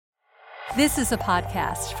This is a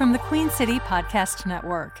podcast from the Queen City Podcast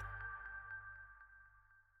Network.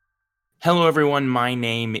 Hello, everyone. My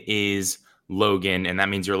name is Logan, and that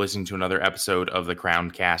means you're listening to another episode of the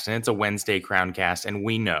Crowncast, and it's a Wednesday Crowncast, and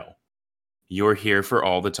we know you're here for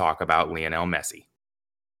all the talk about Lionel Messi.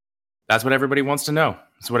 That's what everybody wants to know.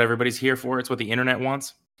 It's what everybody's here for. It's what the internet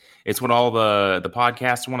wants. It's what all the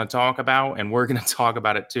podcasts want to talk about, and we're going to talk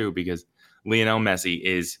about it too, because Lionel Messi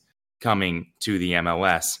is coming to the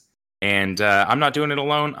MLS. And I'm not doing it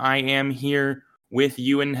alone. I am here with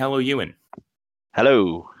Euan. Hello, Euan.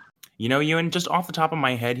 Hello. You know, Euan, just off the top of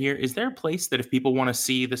my head here, is there a place that if people want to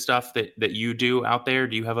see the stuff that you do out there,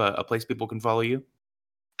 do you have a place people can follow you?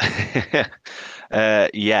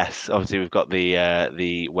 Yes, obviously we've got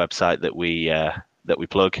the website that we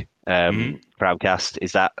plug. Crowncast,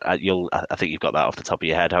 is that I think you've got that off the top of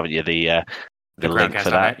your head, haven't you? The link for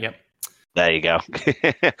that. Yep. There you go.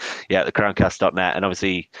 Yeah, the crowncast.net. And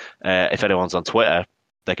obviously, if anyone's on Twitter,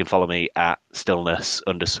 they can follow me at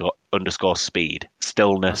stillness_speed.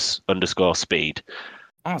 Stillness_speed.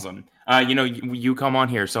 Awesome. You come on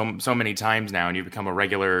here so many times now, and you've become a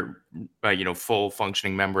regular, full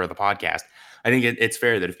functioning member of the podcast. I think it's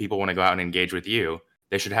fair that if people want to go out and engage with you,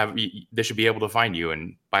 they should be able to find you,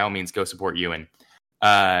 and by all means, go support you. And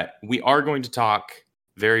we are going to talk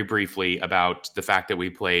very briefly about the fact that we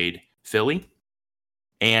played Philly,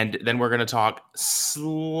 and then we're going to talk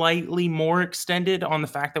slightly more extended on the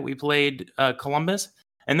fact that we played Columbus,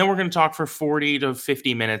 and then we're going to talk for 40 to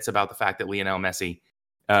 50 minutes about the fact that Lionel Messi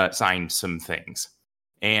signed some things.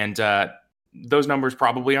 And those numbers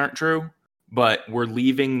probably aren't true, but we're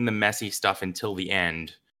leaving the Messi stuff until the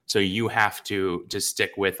end, so you have to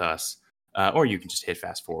stick with us, or you can just hit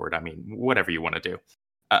fast forward. I mean, whatever you want to do.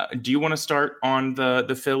 Do you want to start on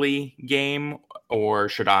the Philly game, or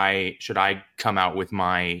should I come out with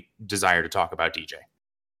my desire to talk about DJ?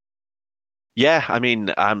 Yeah, I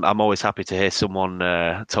mean, I'm always happy to hear someone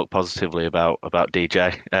talk positively about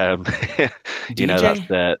DJ.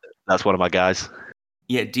 DJ? That's one of my guys.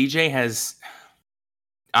 Yeah,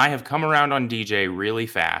 I have come around on DJ really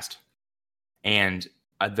fast, and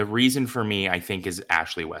the reason for me, I think, is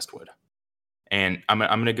Ashley Westwood. And I'm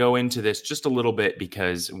going to go into this just a little bit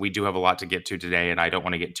because we do have a lot to get to today, and I don't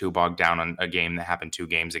want to get too bogged down on a game that happened 2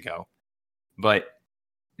 games ago. But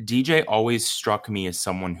DJ always struck me as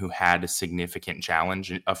someone who had a significant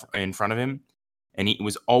challenge in front of him, and he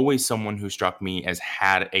was always someone who struck me as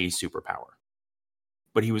had a superpower.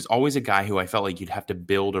 But he was always a guy who I felt like you'd have to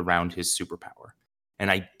build around his superpower. And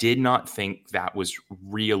I did not think that was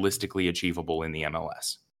realistically achievable in the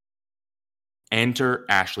MLS. Enter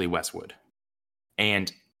Ashley Westwood.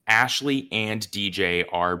 And Ashley and DJ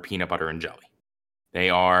are peanut butter and jelly.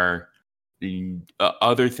 They are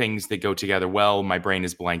other things that go together well. My brain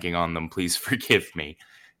is blanking on them. Please forgive me.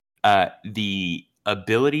 The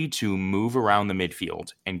ability to move around the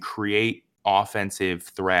midfield and create offensive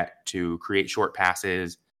threat, to create short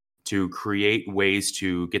passes, to create ways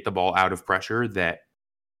to get the ball out of pressure that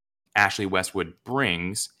Ashley Westwood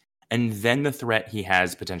brings. And then the threat he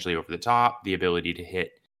has potentially over the top, the ability to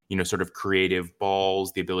hit sort of creative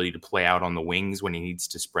balls, the ability to play out on the wings when he needs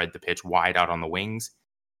to spread the pitch wide out on the wings.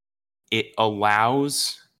 It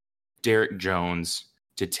allows Derek Jones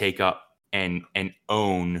to take up and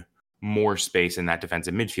own more space in that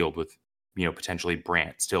defensive midfield with, potentially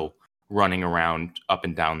Brandt still running around up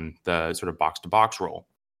and down the sort of box-to-box role.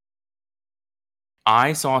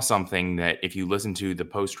 I saw something that if you listen to the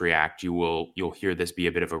post-react, you'll hear this be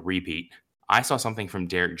a bit of a repeat. I saw something from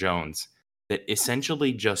Derek Jones that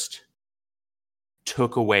essentially just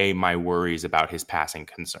took away my worries about his passing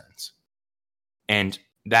concerns. And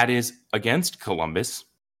that is against Columbus,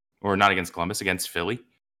 or not against Columbus, against Philly.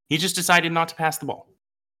 He just decided not to pass the ball.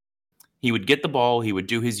 He would get the ball, he would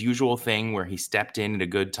do his usual thing where he stepped in at a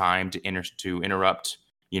good time to interrupt,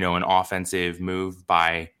 an offensive move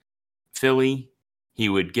by Philly. He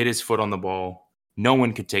would get his foot on the ball. No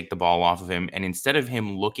one could take the ball off of him. And instead of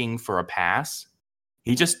him looking for a pass,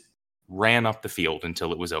 he just ran up the field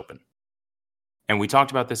until it was open. And we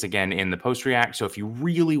talked about this again in the post-react. So if you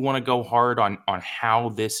really want to go hard on how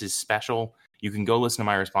this is special, you can go listen to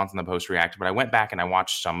my response in the post-react. But I went back and I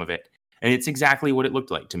watched some of it, and it's exactly what it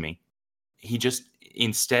looked like to me. He just,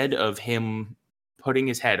 instead of him putting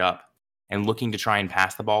his head up and looking to try and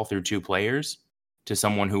pass the ball through 2 players to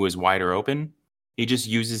someone who is wider open, he just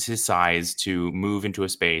uses his size to move into a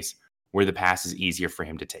space where the pass is easier for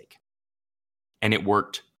him to take. And it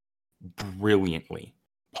worked brilliantly.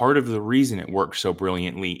 Part of the reason it worked so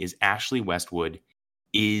brilliantly is Ashley Westwood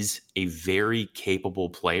is a very capable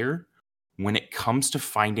player when it comes to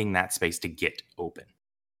finding that space to get open,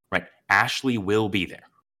 right? Ashley will be there.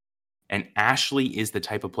 And Ashley is the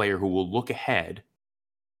type of player who will look ahead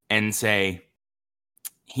and say,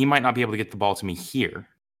 he might not be able to get the ball to me here,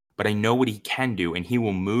 but I know what he can do, and he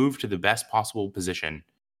will move to the best possible position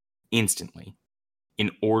instantly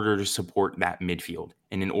in order to support that midfield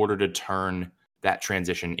and in order to turn that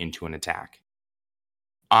transition into an attack.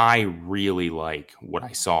 I really like what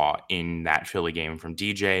I saw in that Philly game from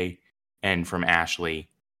DJ and from Ashley.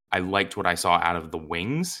 I liked what I saw out of the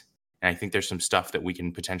wings, and I think there's some stuff that we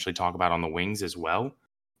can potentially talk about on the wings as well.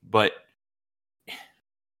 But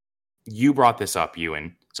you brought this up,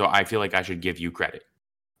 Euan, so I feel like I should give you credit.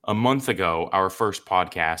 A month ago, our first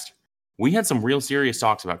podcast, we had some real serious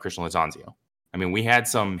talks about Christian Lattanzio. I mean, we had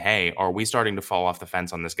some, hey, are we starting to fall off the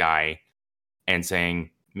fence on this guy and saying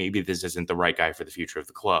maybe this isn't the right guy for the future of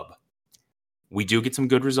the club? We do get some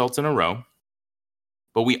good results in a row,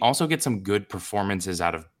 but we also get some good performances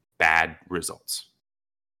out of bad results.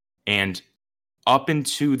 And up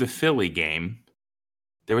into the Philly game,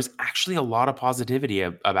 there was actually a lot of positivity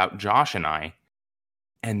about Josh and I.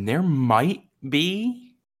 And there might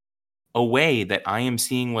be a way that I am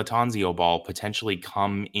seeing Lattanzio ball potentially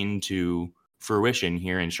come into fruition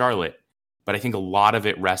here in Charlotte. But I think a lot of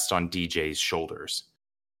it rests on DJ's shoulders.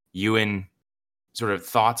 Euan, sort of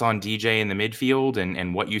thoughts on DJ in the midfield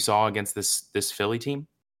and what you saw against this Philly team?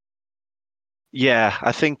 Yeah,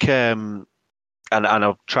 I think, and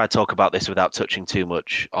I'll try to talk about this without touching too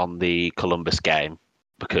much on the Columbus game,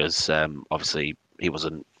 because obviously he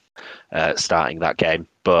wasn't starting that game.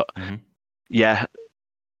 But yeah,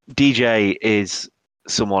 DJ is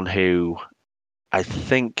someone who I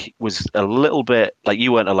think was a little bit, like,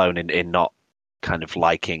 you weren't alone in not kind of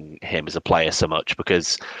liking him as a player so much,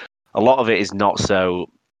 because a lot of it is not so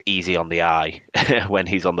easy on the eye when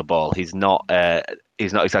he's on the ball. He's not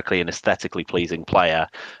exactly an aesthetically pleasing player,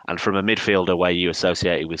 and from a midfielder where you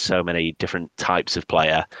associate it with so many different types of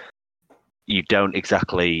player, you don't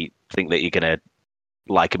exactly think that you're going to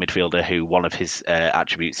like a midfielder who one of his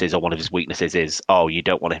attributes is, or one of his weaknesses is, oh, you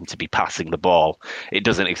don't want him to be passing the ball. It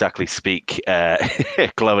doesn't exactly speak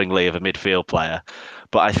glowingly of a midfield player.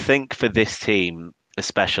 But I think for this team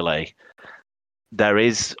especially, there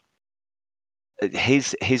is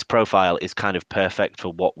his profile is kind of perfect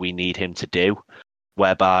for what we need him to do,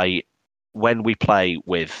 whereby when we play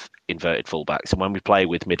with inverted fullbacks and when we play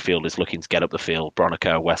with midfielders looking to get up the field,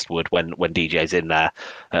 Bronico, Westwood, when DJ's in there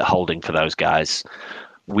holding for those guys,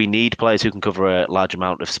 we need players who can cover a large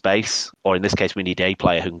amount of space, or in this case, we need a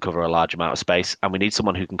player who can cover a large amount of space, and we need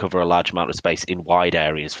someone who can cover a large amount of space in wide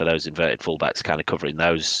areas for those inverted fullbacks, kind of covering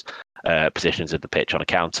those positions of the pitch on a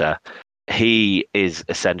counter. He is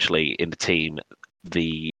essentially in the team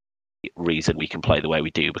the reason we can play the way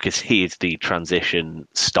we do, because he is the transition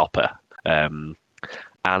stopper.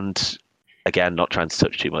 And again, not trying to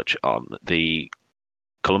touch too much on the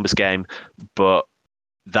Columbus game, but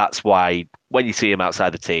that's why when you see him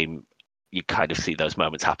outside the team, you kind of see those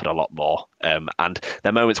moments happen a lot more. And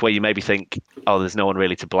they're moments where you maybe think, oh, there's no one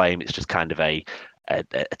really to blame. It's just kind of a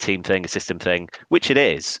team thing, a system thing, which it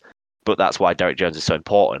is. But that's why Derek Jones is so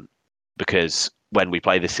important, because when we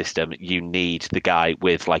play this system, you need the guy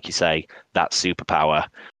with, like you say, that superpower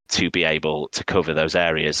to be able to cover those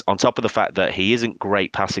areas. On top of the fact that he isn't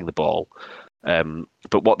great passing the ball,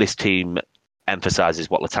 but what this team emphasizes,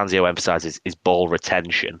 what Lattanzio emphasizes, is ball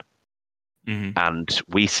retention. And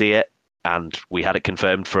we see it, and we had it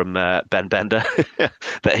confirmed from Ben Bender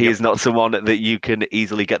that he is not someone that you can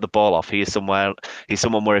easily get the ball off. He's someone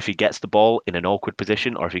where if he gets the ball in an awkward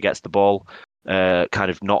position, or if he gets the ball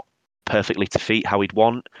kind of not perfectly to feet how he'd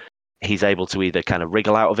want, he's able to either kind of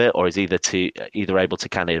wriggle out of it, or is either able to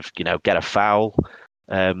kind of, get a foul.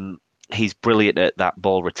 He's brilliant at that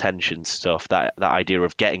ball retention stuff, that idea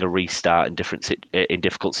of getting a restart in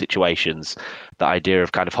difficult situations, that idea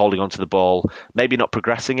of kind of holding onto the ball, maybe not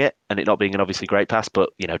progressing it and it not being an obviously great pass, but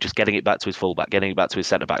just getting it back to his fullback, getting it back to his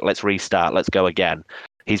centre back. Let's restart, let's go again.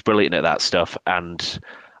 He's brilliant at that stuff, and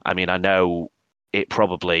I mean, I know it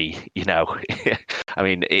probably,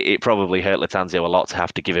 it probably hurt Lattanzio a lot to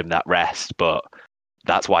have to give him that rest, but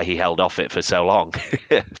that's why he held off it for so long,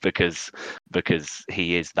 because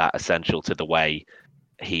he is that essential to the way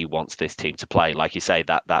he wants this team to play. Like you say,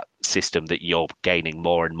 that system that you're gaining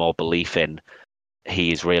more and more belief in,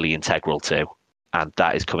 he is really integral to, and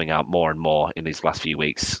that is coming out more and more in these last few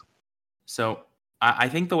weeks. So I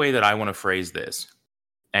think the way that I want to phrase this,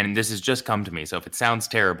 and this has just come to me, so if it sounds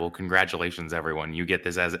terrible, congratulations, everyone. You get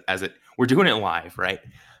this as it. We're doing it live, right?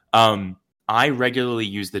 I regularly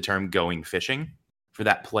use the term going fishing for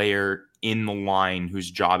that player in the line whose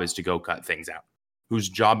job is to go cut things out, whose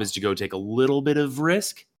job is to go take a little bit of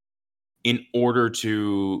risk in order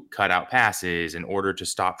to cut out passes, in order to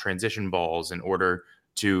stop transition balls, in order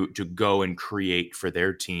to go and create for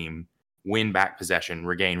their team, win back possession,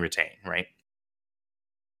 regain, retain, right?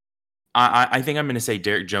 I think I'm going to say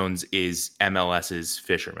Derek Jones is MLS's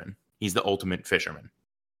fisherman. He's the ultimate fisherman.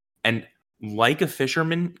 And like a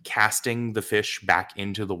fisherman casting the fish back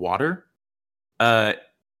into the water,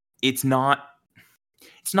 it's not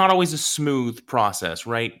always a smooth process,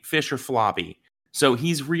 right? Fish are floppy. So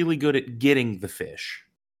he's really good at getting the fish,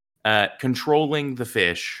 controlling the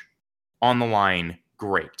fish on the line,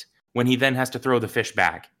 great. When he then has to throw the fish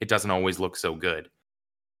back, it doesn't always look so good.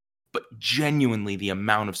 But genuinely, the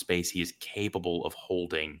amount of space he is capable of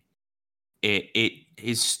holding, it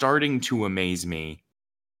is starting to amaze me.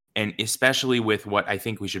 And especially with what I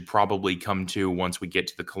think we should probably come to once we get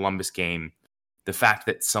to the Columbus game, the fact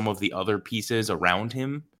that some of the other pieces around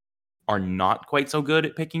him are not quite so good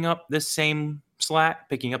at picking up this same slack,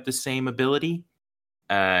 picking up the same ability.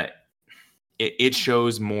 It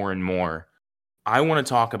shows more and more. I want to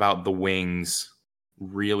talk about the wings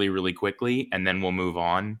really, really quickly, and then we'll move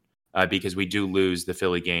on because we do lose the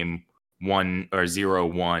Philly game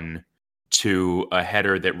 0-1 to a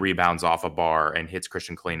header that rebounds off a bar and hits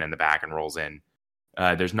Christian Kalina in the back and rolls in.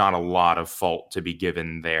 There's not a lot of fault to be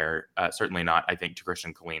given there. Certainly not, I think, to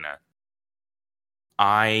Christian Kalina.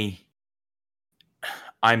 I'm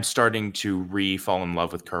starting to fall in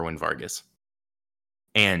love with Kerwin Vargas.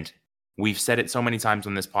 And we've said it so many times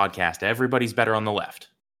on this podcast, everybody's better on the left,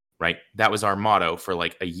 right? That was our motto for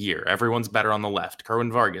like a year. Everyone's better on the left.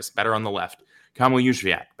 Kerwin Vargas, better on the left. Kamil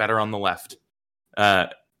Jóźwiak, better on the left.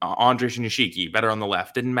 Andre Nishiki, better on the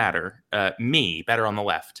left. Didn't matter. Me, better on the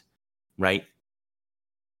left, right?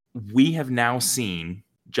 We have now seen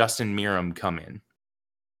Justin Meram come in,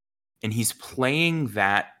 and he's playing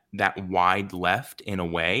that wide left in a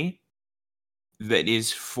way that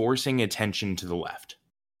is forcing attention to the left.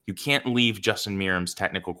 You can't leave Justin Meram's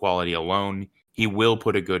technical quality alone. He will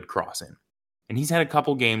put a good cross in. And he's had a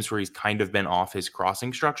couple games where he's kind of been off his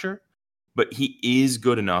crossing structure, but he is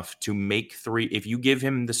good enough to make three. If you give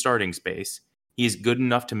him the starting space, he is good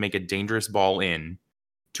enough to make a dangerous ball in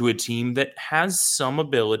to a team that has some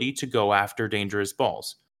ability to go after dangerous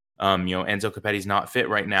balls. Enzo Capetti's not fit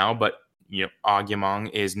right now, but Agyemang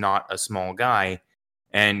is not a small guy.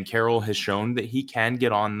 And Carroll has shown that he can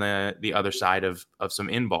get on the other side of some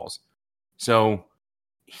in balls. So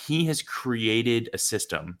he has created a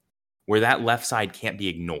system where that left side can't be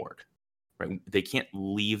ignored. Right? They can't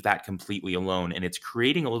leave that completely alone. And it's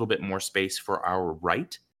creating a little bit more space for our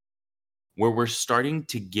right, where we're starting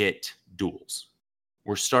to get duels.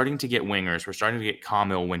 We're starting to get wingers. We're starting to get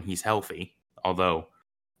Kamil when he's healthy. Although,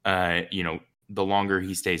 the longer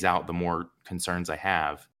he stays out, the more concerns I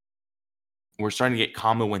have. We're starting to get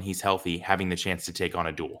Kamil when he's healthy, having the chance to take on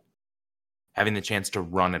a duel, having the chance to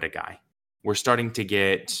run at a guy. We're starting to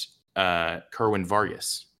get Kerwin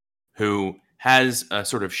Vargas, who has a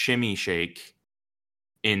sort of shimmy shake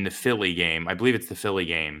in the Philly game. I believe it's the Philly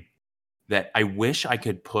game that I wish I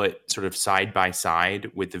could put sort of side by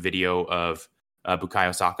side with the video of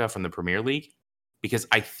Bukayo Saka from the Premier League, because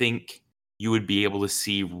I think you would be able to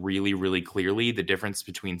see really, really clearly the difference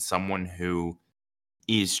between someone who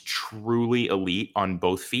is truly elite on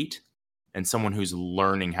both feet and someone who's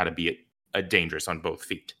learning how to be a dangerous on both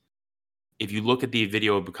feet. If you look at the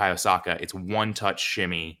video of Bukayo Saka, it's one touch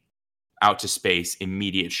shimmy out to space,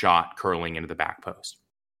 immediate shot curling into the back post.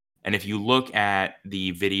 And if you look at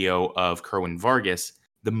the video of Kerwin Vargas,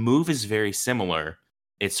 the move is very similar.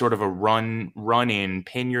 It's sort of a run in,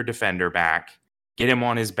 pin your defender back, get him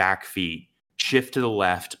on his back feet, shift to the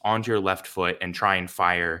left onto your left foot, and try and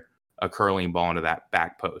fire a curling ball into that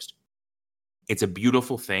back post. It's a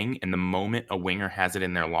beautiful thing, and the moment a winger has it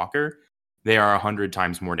in their locker, they are 100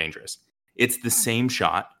 times more dangerous. It's the same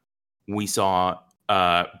shot we saw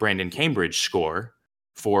Brandon Cambridge score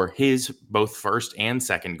for his both first and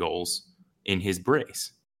second goals in his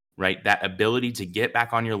brace, right? That ability to get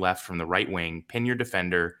back on your left from the right wing, pin your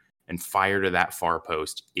defender, and fire to that far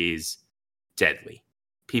post is deadly.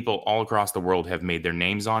 People all across the world have made their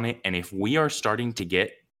names on it, and if we are starting to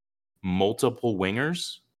get multiple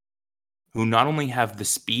wingers who not only have the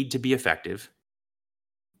speed to be effective,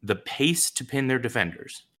 the pace to pin their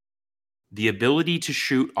defenders, the ability to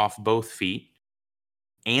shoot off both feet,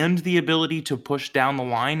 and the ability to push down the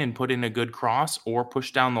line and put in a good cross, or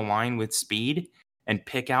push down the line with speed and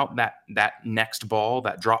pick out that next ball,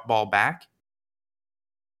 that drop ball back,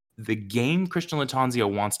 the game Christian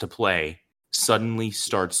Lattanzio wants to play suddenly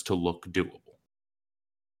starts to look doable.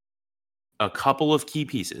 A couple of key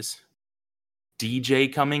pieces: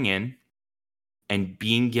 DJ coming in and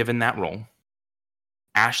being given that role,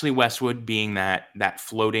 Ashley Westwood being that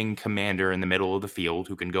floating commander in the middle of the field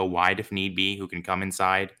who can go wide if need be, who can come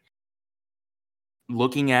inside.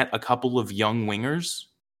 Looking at a couple of young wingers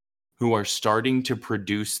who are starting to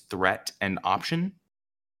produce threat and option,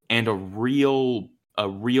 and a real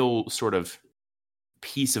sort of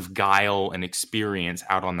piece of guile and experience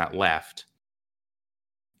out on that left.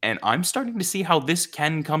 And I'm starting to see how this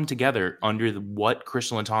can come together under what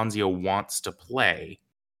Christian Latanzio wants to play.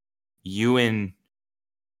 Euan,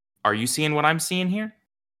 are you seeing what I'm seeing here?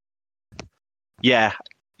 Yeah.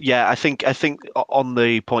 I think on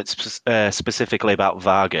the points specifically about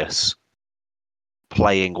Vargas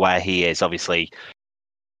playing where he is, obviously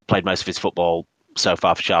played most of his football so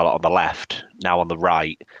far for Charlotte on the left, now on the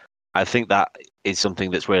right. I think that is something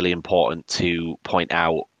that's really important to point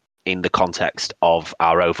out in the context of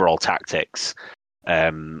our overall tactics.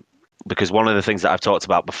 Because one of the things that I've talked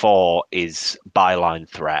about before is byline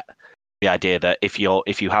threat. The idea that if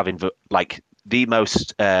you have like the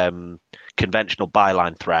most conventional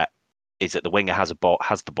byline threat is that the winger has the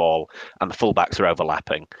ball and the fullbacks are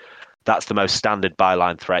overlapping. That's the most standard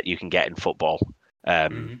byline threat you can get in football.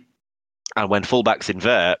 And when fullbacks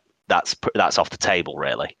invert, that's off the table,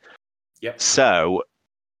 really. Yep. So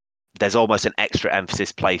there's almost an extra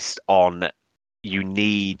emphasis placed on you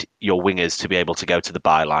need your wingers to be able to go to the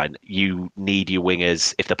byline. You need your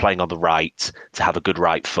wingers, if they're playing on the right, to have a good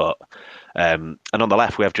right foot. And on the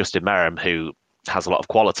left, we have Justin Merrim, who has a lot of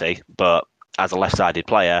quality, but as a left-sided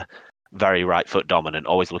player, very right foot dominant,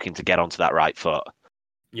 always looking to get onto that right foot.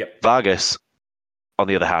 Yep. Vargas, on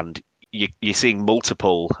the other hand, you're seeing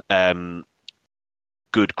multiple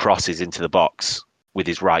good crosses into the box with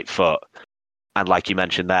his right foot. And like you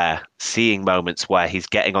mentioned there, seeing moments where he's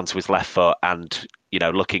getting onto his left foot and,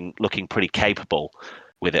 looking pretty capable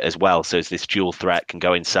with it as well. So it's this dual threat, can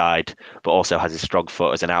go inside, but also has his strong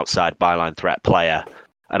foot as an outside byline threat player.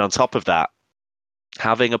 And on top of that,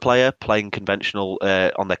 having a player playing conventional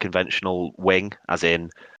on their conventional wing, as in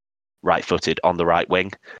right-footed on the right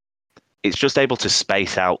wing, it's just able to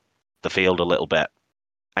space out the field a little bit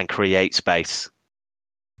and create space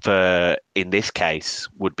for, in this case,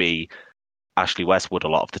 would be Ashley Westwood a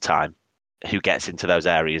lot of the time, who gets into those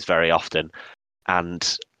areas very often.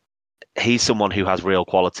 And he's someone who has real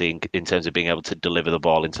quality in terms of being able to deliver the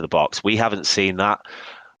ball into the box. We haven't seen that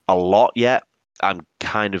a lot yet. I'm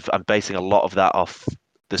basing a lot of that off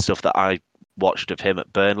the stuff that I watched of him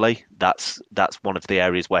at Burnley. That's one of the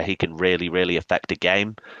areas where he can really, really affect a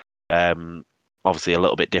game. Obviously a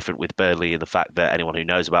little bit different with Burnley in the fact that anyone who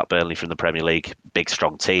knows about Burnley from the Premier League, big,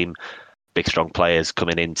 strong team, big, strong players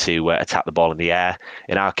coming in to attack the ball in the air.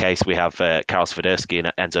 In our case, we have Karol Swiderski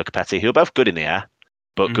and Enzo Capetti, who are both good in the air,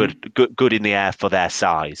 but good in the air for their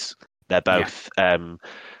size. They're both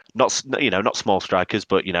not small strikers,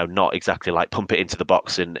 but not exactly like pump it into the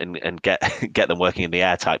box and get them working in the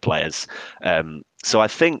air type players. So I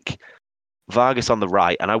think Vargas on the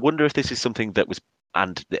right, and I wonder if this is something that was,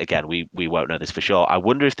 and again we won't know this for sure. I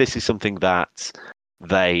wonder if this is something that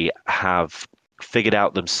they have figured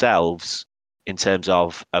out themselves in terms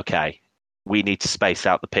of, okay, we need to space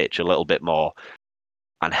out the pitch a little bit more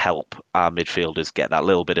and help our midfielders get that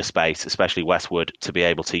little bit of space, especially Westwood, to be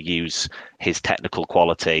able to use his technical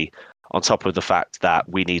quality on top of the fact that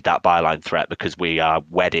we need that byline threat because we are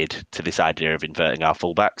wedded to this idea of inverting our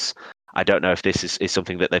fullbacks. I don't know if this is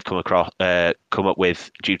something that they've come up with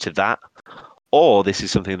due to that, or this is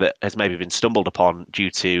something that has maybe been stumbled upon due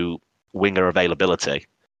to winger availability.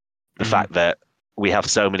 The fact that we have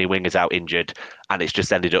so many wingers out injured, and it's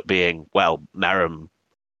just ended up being, well, Merrim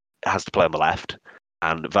has to play on the left,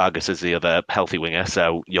 and Vargas is the other healthy winger,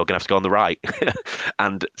 so you're going to have to go on the right.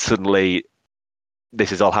 And suddenly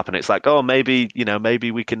this is all happening. It's like, oh, maybe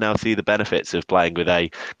we can now see the benefits of playing with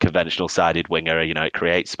a conventional sided winger. It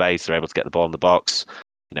creates space. They're able to get the ball in the box,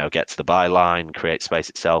 get to the byline, create space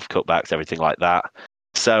itself, cutbacks, everything like that.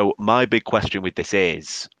 So my big question with this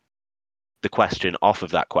is the question off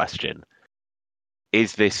of that question.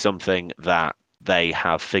 Is this something that they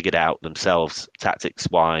have figured out themselves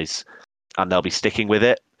tactics-wise and they'll be sticking with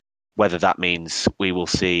it? Whether that means we will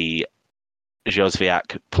see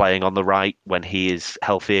Jozwiak playing on the right when he is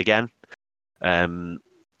healthy again,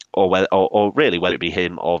 or really whether it be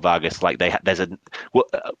him or Vargas. Like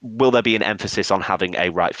will there be an emphasis on having a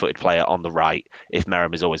right-footed player on the right if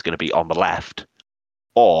Merrim is always going to be on the left,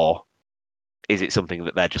 or is it something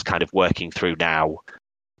that they're just kind of working through now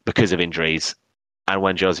because of injuries? And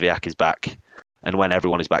when Jozwiak is back, and when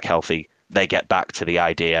everyone is back healthy, they get back to the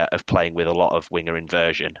idea of playing with a lot of winger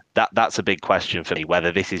inversion. That's a big question for me.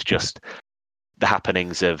 Whether this is just the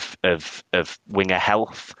happenings of winger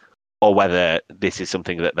health, or whether this is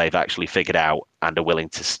something that they've actually figured out and are willing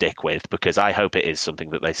to stick with, because I hope it is something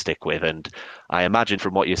that they stick with. And I imagine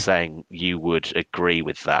from what you're saying, you would agree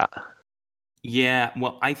with that. Yeah,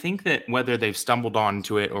 well, I think that whether they've stumbled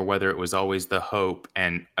onto it or whether it was always the hope,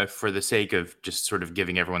 and for the sake of just sort of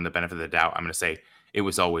giving everyone the benefit of the doubt, I'm going to say it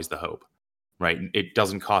was always the hope, right? It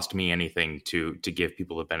doesn't cost me anything to give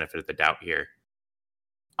people the benefit of the doubt here.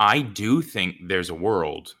 I do think there's a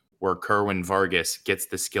world where Kerwin Vargas gets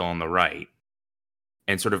the skill on the right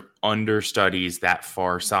and sort of understudies that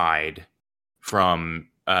far side from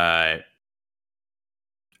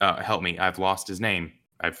help me, I've lost his name.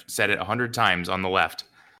 I've said it 100 times on the left.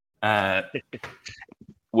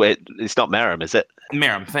 Wait, it's not Merrim, is it?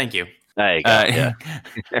 Merrim, thank you. There you go. Yeah.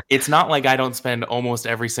 It's not like I don't spend almost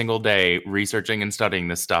every single day researching and studying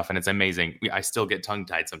this stuff, and it's amazing. I still get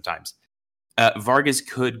tongue-tied sometimes. Vargas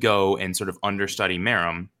could go and sort of understudy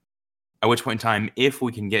Merrim, at which point in time, if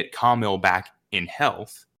we can get Kamil back in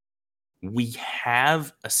health, we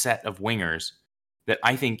have a set of wingers that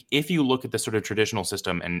I think if you look at the sort of traditional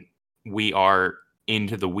system, and we are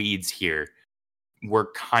into the weeds here,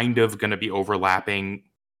 we're kind of going to be overlapping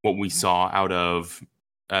what we saw out of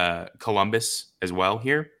Columbus as well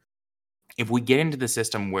here. If we get into the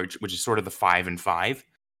system which is sort of the 5-5,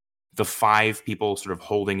 the 5 people sort of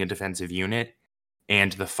holding a defensive unit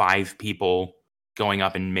and the 5 people going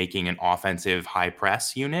up and making an offensive high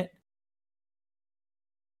press unit,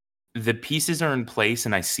 the pieces are in place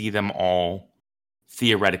and I see them all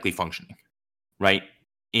theoretically functioning, right?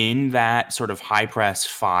 In that sort of high press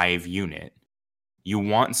 5 unit, you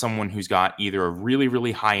want someone who's got either a really,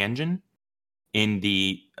 really high engine in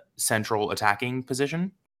the central attacking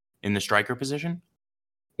position, in the striker position,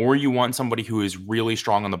 or you want somebody who is really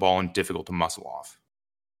strong on the ball and difficult to muscle off.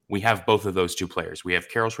 We have both of those 2 players. We have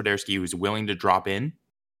Karol Swiderski, who's willing to drop in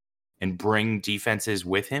and bring defenses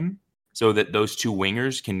with him so that those 2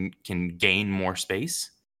 wingers can gain more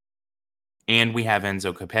space. And we have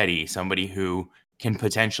Enzo Capetti, somebody who can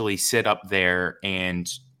potentially sit up there and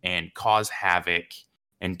cause havoc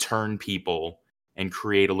and turn people and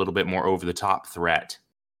create a little bit more over-the-top threat.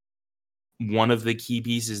 One of the key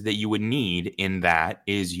pieces that you would need in that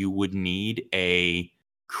is you would need a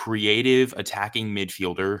creative attacking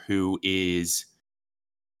midfielder who is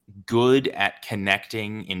good at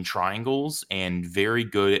connecting in triangles and very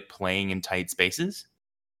good at playing in tight spaces,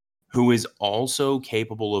 who is also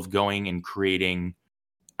capable of going and creating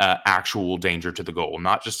actual danger to the goal,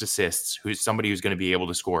 not just assists, who's somebody who's going to be able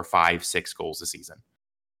to score 5-6 goals a season,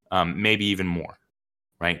 maybe even more,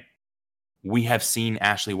 right? We have seen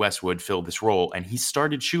Ashley Westwood fill this role, and he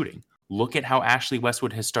started shooting. Look at how Ashley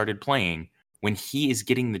Westwood has started playing. When he is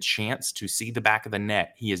getting the chance to see the back of the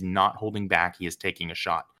net, he is not holding back. He is taking a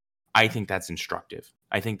shot. I think that's instructive.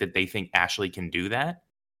 I think that they think Ashley can do that.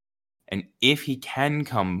 And if he can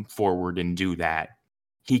come forward and do that,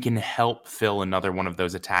 he can help fill another one of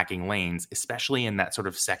those attacking lanes, especially in that sort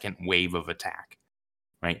of second wave of attack,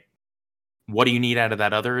 right? What do you need out of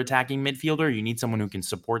that other attacking midfielder? You need someone who can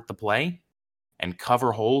support the play and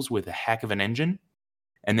cover holes with a heck of an engine.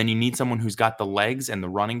 And then you need someone who's got the legs and the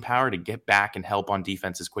running power to get back and help on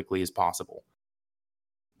defense as quickly as possible.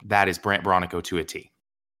 That is Brandt Bronico to a T,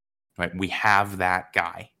 right? We have that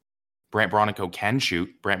guy. Brandt Bronico can shoot.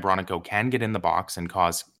 Brandt Bronico can get in the box and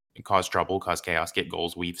cause trouble, cause chaos, get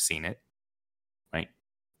goals. We've seen it, right?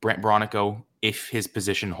 Brandt Bronico, if his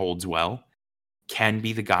position holds well, can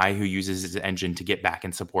be the guy who uses his engine to get back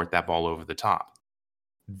and support that ball over the top.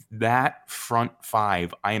 That front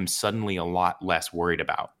 5, I am suddenly a lot less worried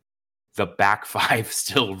about. The back 5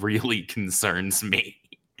 still really concerns me.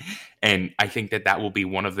 And I think that will be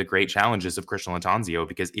one of the great challenges of Christian Lattanzio,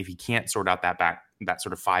 because if he can't sort out that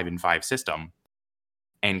sort of 5-5 system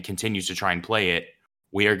and continues to try and play it,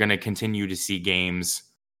 we are going to continue to see games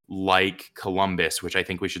like Columbus, which I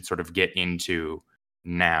think we should sort of get into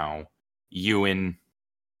now. Euan,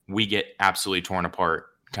 we get absolutely torn apart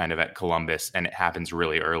kind of at Columbus, and it happens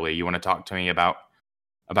really early. You want to talk to me about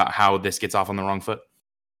how this gets off on the wrong foot?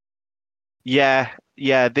 Yeah.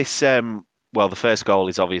 This well, the first goal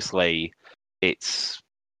is obviously it's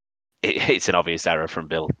an obvious error from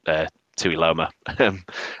Bill Tuiloma,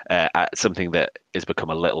 something that has become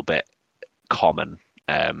a little bit common,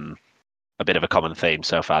 a bit of a common theme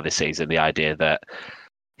so far this season. The idea that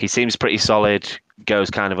he seems pretty solid, goes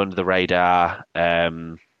kind of under the radar,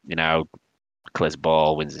 clears the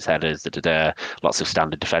ball, wins his headers, lots of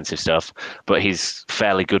standard defensive stuff, but he's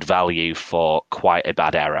fairly good value for quite a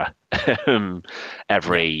bad error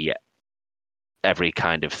every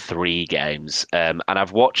kind of 3 games. And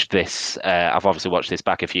I've watched this, I've obviously watched this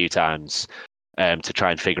back a few times to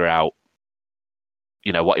try and figure out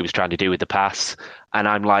what he was trying to do with the pass. And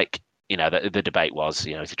I'm like, the debate was,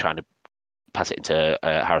 is he trying to pass it into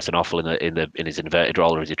Harrison Offel in his inverted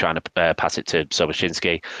role, or is he trying to pass it to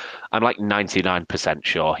Soboshinsky? I'm like 99%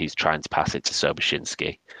 sure he's trying to pass it to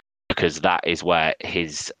Soboshinsky, because that is where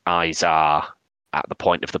his eyes are at the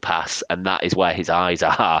point of the pass, and that is where his eyes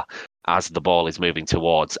are as the ball is moving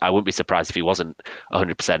towards. I wouldn't be surprised if he wasn't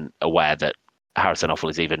 100% aware that Harrison Offel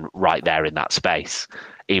is even right there in that space,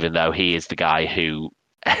 even though he is the guy who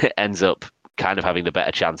ends up kind of having the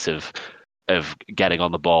better chance of getting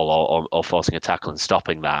on the ball or forcing a tackle and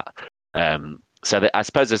stopping that. So I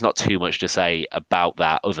suppose there's not too much to say about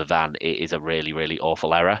that other than it is a really, really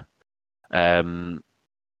awful error. The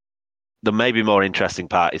maybe more interesting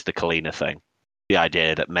part is the Kalina thing. The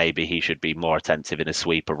idea that maybe he should be more attentive in a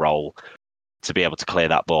sweeper role to be able to clear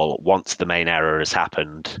that ball once the main error has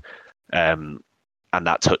happened, and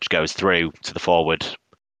that touch goes through to the forward.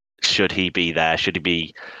 Should he be there? Should he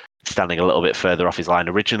be standing a little bit further off his line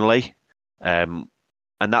originally? And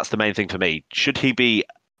that's the main thing for me. Should he be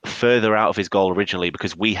further out of his goal originally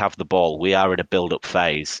because we have the ball? We are in a build-up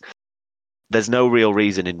phase. There's no real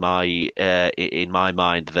reason in my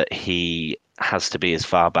mind that he has to be as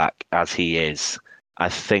far back as he is. I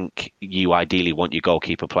think you ideally want your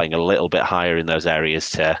goalkeeper playing a little bit higher in those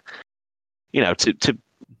areas to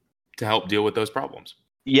help deal with those problems.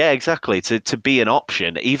 Yeah, exactly. To be an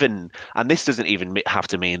option, even, and this doesn't even have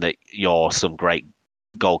to mean that you're some great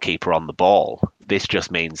goalkeeper on the ball. This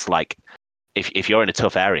just means, like, if you're in a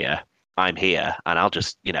tough area, I'm here, and I'll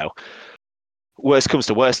just, worst comes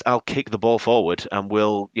to worst, I'll kick the ball forward, and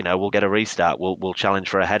we'll get a restart. We'll challenge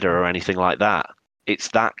for a header or anything like that. It's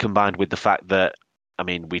that combined with the fact that, I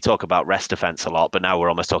mean, we talk about rest defense a lot, but now we're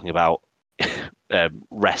almost talking about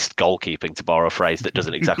rest goalkeeping, to borrow a phrase that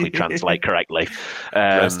doesn't exactly translate correctly.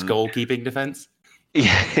 Rest goalkeeping defense.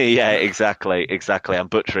 Yeah, exactly. I'm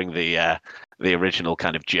butchering the original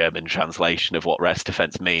kind of German translation of what rest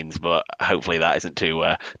defense means, but hopefully that isn't too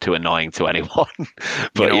annoying to anyone.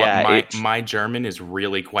 But my German is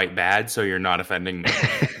really quite bad, so you're not offending me.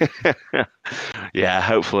 Yeah,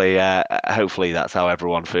 hopefully that's how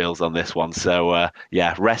everyone feels on this one. So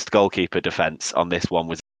rest goalkeeper defense on this one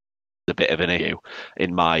was a bit of an issue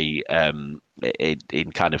in my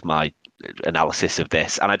in kind of my analysis of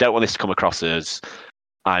this, and I don't want this to come across as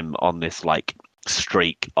I'm on this like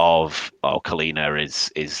streak of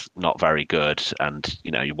Kalina is not very good and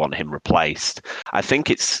you want him replaced. I think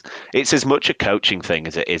it's as much a coaching thing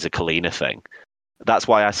as it is a Kalina thing. That's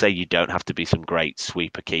why I say you don't have to be some great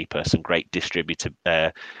sweeper keeper, some great distributive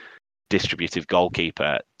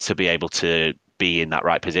goalkeeper to be able to be in that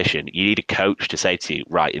right position. You need a coach to say to you,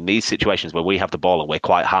 right, in these situations where we have the ball and we're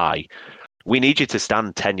quite high, we need you to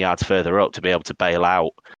stand 10 yards further up to be able to bail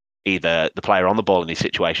out either the player on the ball in these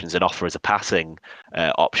situations and offer as a passing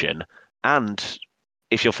option. And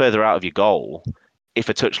if you're further out of your goal, if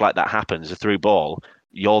a touch like that happens, a through ball,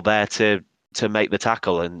 you're there to make the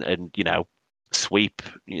tackle and sweep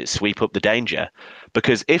up the danger.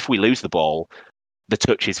 Because if we lose the ball, the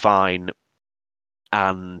touch is fine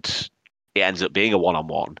and it ends up being a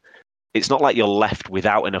one-on-one. It's not like you're left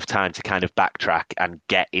without enough time to kind of backtrack and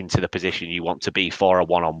get into the position you want to be for a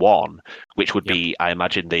one-on-one, which would be, I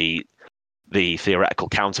imagine, the theoretical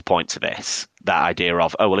counterpoint to this. That idea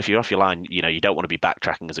of, oh, well, if you're off your line, you don't want to be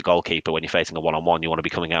backtracking as a goalkeeper when you're facing a one-on-one. You want to be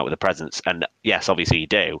coming out with a presence. And yes, obviously you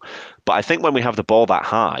do. But I think when we have the ball that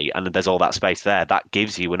high and there's all that space there, that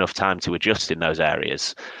gives you enough time to adjust in those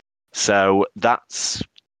areas. So that's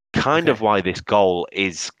kind of why this goal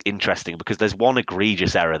is interesting, because there's one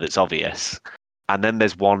egregious error that's obvious, and then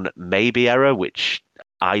there's one maybe error which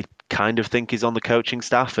I kind of think is on the coaching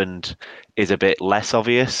staff and is a bit less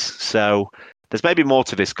obvious. So there's maybe more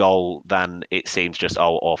to this goal than it seems just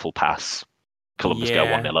awful pass. Columbus go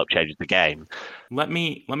 1-0 up, changes the game. Let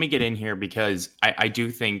me get in here because I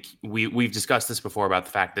do think we've discussed this before about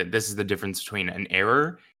the fact that this is the difference between an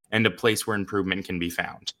error and a place where improvement can be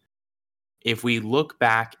found. If we look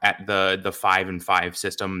back at the 5-5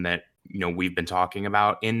 system that we've been talking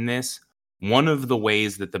about in this, one of the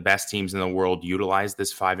ways that the best teams in the world utilize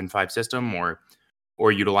this 5-5 system,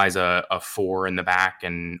 or utilize a 4 in the back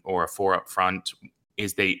or a 4 up front,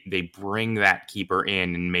 is they bring that keeper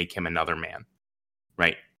in and make him another man,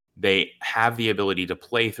 right? They have the ability to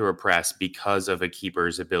play through a press because of a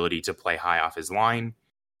keeper's ability to play high off his line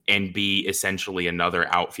and be essentially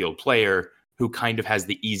another outfield player who kind of has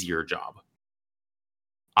the easier job.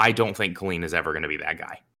 I don't think Kalina is ever going to be that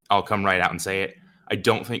guy. I'll come right out and say it. I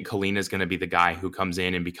don't think Kalina is going to be the guy who comes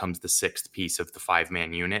in and becomes the sixth piece of the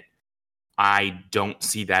 5-man unit. I don't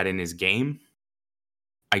see that in his game.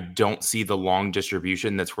 I don't see the long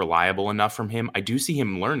distribution that's reliable enough from him. I do see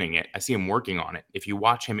him learning it. I see him working on it. If you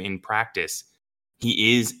watch him in practice,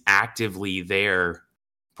 he is actively there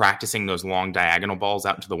practicing those long diagonal balls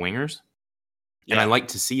out to the wingers. Yeah. And I like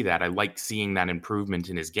to see that. I like seeing that improvement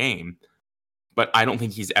in his game. But I don't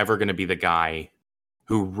think he's ever going to be the guy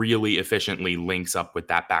who really efficiently links up with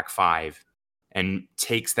that back five and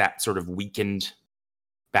takes that sort of weakened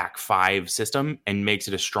back five system and makes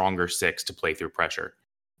it a stronger six to play through pressure.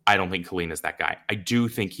 I don't think Kalina's that guy. I do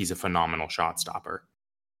think he's a phenomenal shot stopper.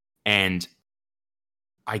 And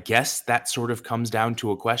I guess that sort of comes down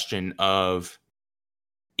to a question of,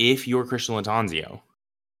 if you're Christian Lattanzio,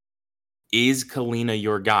 is Kalina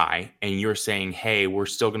your guy? And you're saying, hey, we're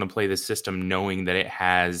still going to play this system knowing that it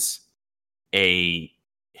has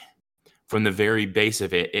from the very base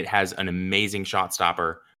of it, it has an amazing shot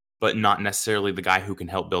stopper, but not necessarily the guy who can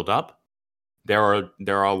help build up. There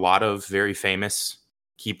are a lot of very famous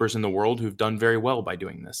keepers in the world who've done very well by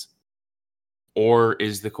doing this. Or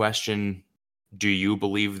is the question, do you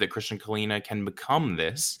believe that Christian Kalina can become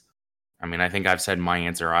this? I mean, I think I've said my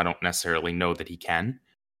answer. I don't necessarily know that he can.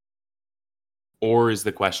 Or is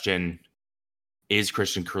the question, is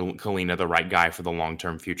Christian Kalina the right guy for the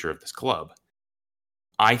long-term future of this club?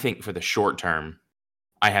 I think for the short term,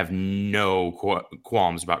 I have no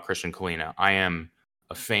qualms about Christian Kalina. I am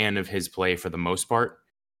a fan of his play for the most part.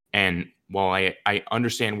 And while I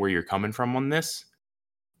understand where you're coming from on this,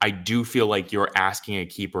 I do feel like you're asking a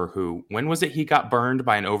keeper who, when was it he got burned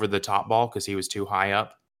by an over-the-top ball because he was too high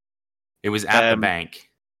up? It was at the bank.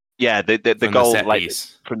 Yeah, the goal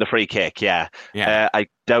from the free kick, yeah. I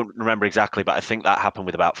don't remember exactly, but I think that happened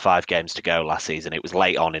with about 5 games to go last season. It was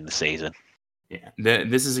late on in the season. Yeah,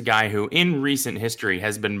 this is a guy who, in recent history,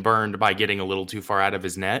 has been burned by getting a little too far out of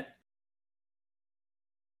his net.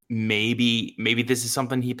 Maybe this is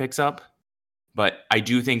something he picks up, but I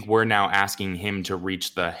do think we're now asking him to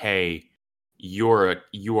reach the, hey, you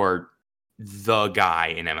are the guy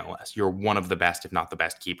in MLS. You're one of the best, if not the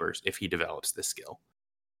best keepers, if he develops this skill.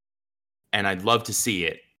 And I'd love to see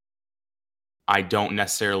it. I don't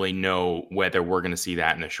necessarily know whether we're going to see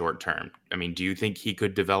that in the short term. I mean, do you think he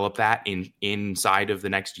could develop that inside of the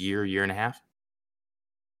next year and a half?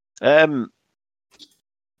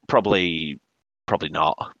 Probably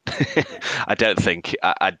not. I don't think.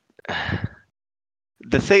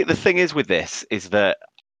 The thing is with this is that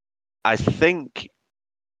I think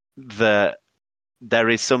that there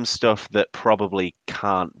is some stuff that probably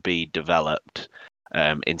can't be developed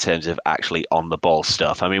in terms of actually on the ball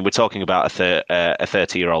stuff. I mean, we're talking about a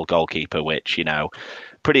 30-year-old goalkeeper, which, you know,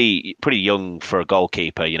 pretty young for a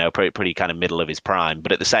goalkeeper, you know, pretty kind of middle of his prime,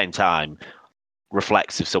 but at the same time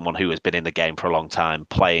reflects of someone who has been in the game for a long time,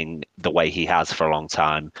 playing the way he has for a long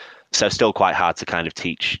time. So still quite hard to kind of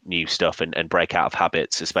teach new stuff and break out of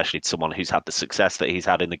habits, especially to someone who's had the success that he's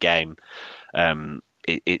had in the game.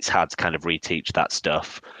 It's hard to kind of reteach that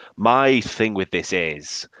stuff. My thing with this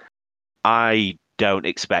is, I don't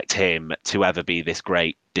expect him to ever be this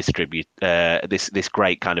great this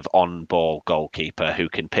great kind of on-ball goalkeeper who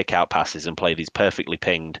can pick out passes and play these perfectly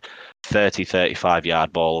pinged 35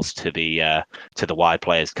 yard balls to the wide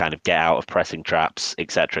players, kind of get out of pressing traps,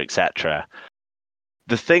 etc., etc.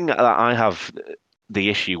 The thing that I have the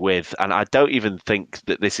issue with, and I don't even think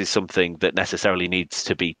that this is something that necessarily needs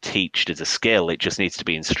to be taught as a skill, it just needs to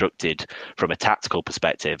be instructed from a tactical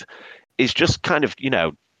perspective, is just kind of, you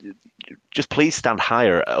know, just please stand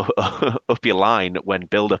higher up your line when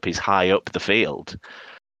build-up is high up the field,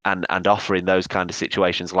 and offering those kind of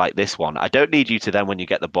situations like this one. I don't need you to then, when you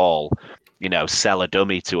get the ball, you know, sell a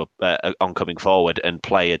dummy to a oncoming forward and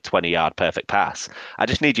play a 20-yard perfect pass. I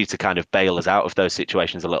just need you to kind of bail us out of those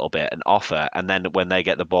situations a little bit and offer, and then when they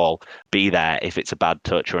get the ball, be there if it's a bad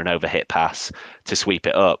touch or an overhit pass to sweep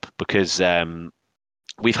it up. Because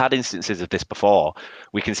we've had instances of this before.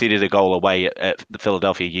 We conceded a goal away at the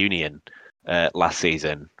Philadelphia Union last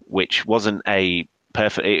season, which wasn't a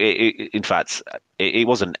perfect. In fact, it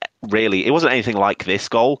wasn't anything like this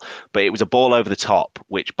goal, but it was a ball over the top,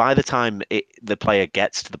 which by the time the player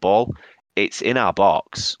gets to the ball, it's in our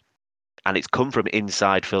box, and it's come from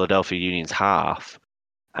inside Philadelphia Union's half.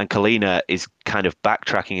 And Kalina is kind of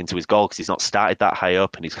backtracking into his goal because he's not started that high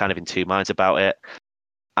up, and he's kind of in two minds about it.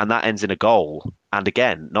 And that ends in a goal. And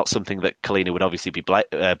again, not something that Kalina would obviously be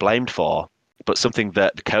blamed for, but something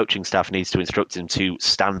that the coaching staff needs to instruct him to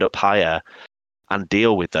stand up higher and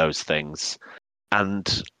deal with those things.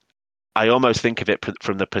 And I almost think of it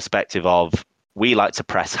from the perspective of, we like to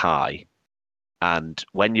press high. And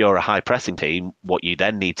when you're a high pressing team, what you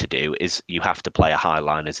then need to do is you have to play a high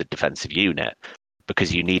line as a defensive unit.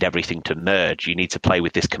 because you need everything to merge. You need to play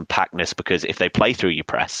with this compactness, because if they play through your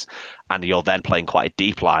press and you're then playing quite a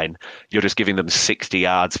deep line, you're just giving them 60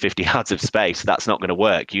 yards, 50 yards of space. That's not going to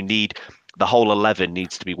work. You need the whole 11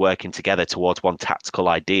 needs to be working together towards one tactical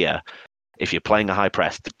idea. If you're playing a high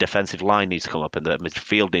press, the defensive line needs to come up and the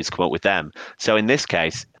midfield needs to come up with them. So in this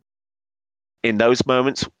case, in those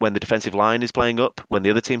moments when the defensive line is playing up, when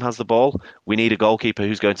the other team has the ball, we need a goalkeeper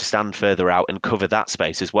who's going to stand further out and cover that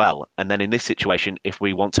space as well. And then in this situation, if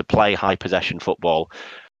we want to play high possession football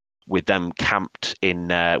with them camped in,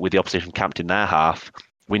 with the opposition camped in their half,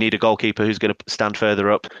 we need a goalkeeper who's going to stand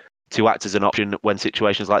further up to act as an option when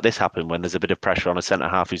situations like this happen, when there's a bit of pressure on a centre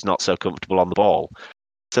half who's not so comfortable on the ball.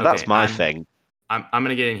 So that's my thing. I'm going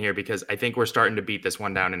to get in here because I think we're starting to beat this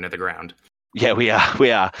one down into the ground. Yeah, we are.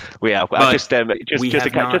 Just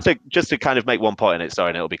to kind of make one point on it, sorry,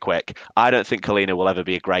 and it'll be quick. I don't think Kalina will ever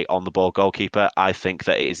be a great on-the-ball goalkeeper. I think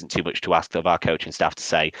that it isn't too much to ask of our coaching staff to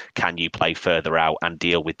say, can you play further out and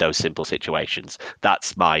deal with those simple situations?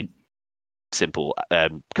 That's my simple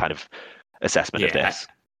kind of assessment of this.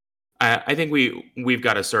 I think we've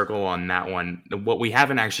got a circle on that one. What we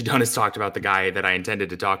haven't actually done is talked about the guy that I intended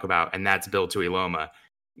to talk about, and that's Bill Tuiloma.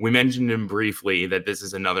 We mentioned him briefly that this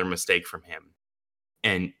is another mistake from him.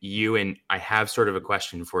 And Euan, I have sort of a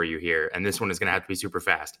question for you here, and this one is going to have to be super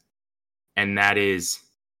fast. And that is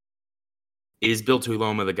Bill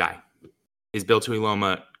Tuiloma the guy? Is Bill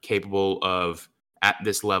Tuiloma capable of, at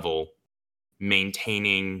this level,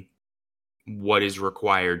 maintaining what is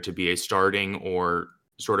required to be a starting or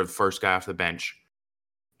sort of first guy off the bench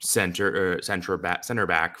center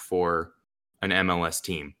back for an MLS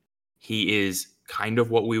team? He is kind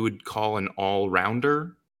of what we would call an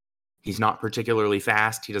all-rounder. He's not particularly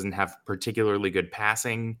fast. He doesn't have particularly good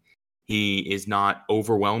passing. He is not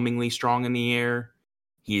overwhelmingly strong in the air.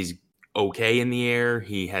 He's okay in the air.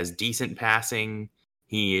 He has decent passing.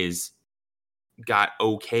 He is got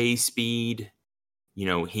okay speed. You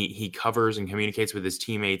know, he covers and communicates with his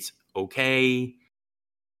teammates okay,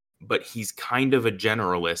 but he's kind of a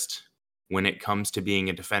generalist when it comes to being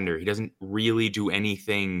a defender. He doesn't really do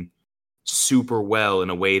anything super well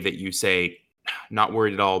in a way that you say, not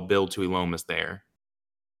worried at all, Bill Tuiloma's there.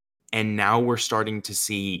 And now we're starting to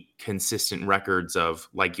see consistent records of,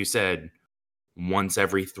 like you said, once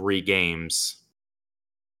every 3 games,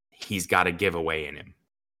 he's got a giveaway in him,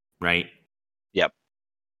 right? Yep.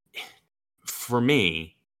 For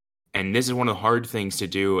me, and this is one of the hard things to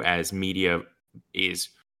do as media is,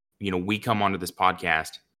 you know, we come onto this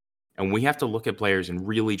podcast and we have to look at players and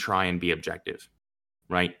really try and be objective,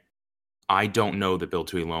 right? I don't know that Bill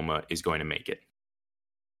Tuiloma is going to make it.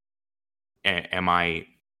 Am I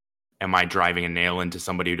driving a nail into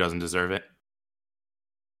somebody who doesn't deserve it?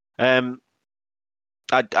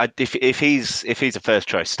 If he's a first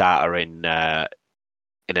choice starter in an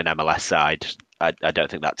MLS side, I don't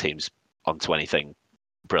think that team's onto anything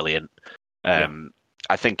brilliant.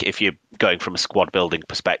 I think if you're going from a squad building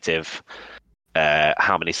perspective,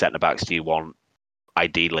 how many centre backs do you want?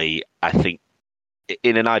 Ideally, I think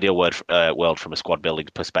in an ideal world from a squad building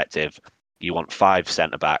perspective, you want 5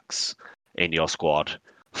 centre backs in your squad,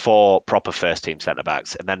 4 proper first team centre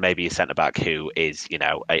backs, and then maybe a centre back who is, you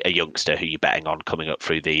know, a youngster who you're betting on coming up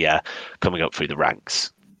through the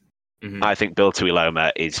ranks. Mm-hmm. I think Bill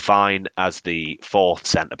Tuiloma is fine as the 4th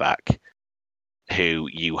centre back, who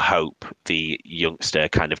you hope the youngster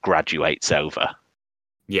kind of graduates over,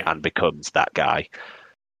 and becomes that guy.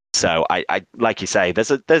 So I like you say,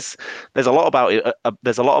 there's a lot about it.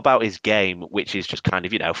 There's a lot about his game which is just kind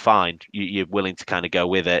of, you know, fine. You're willing to kind of go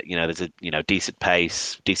with it. You know, there's a, you know, decent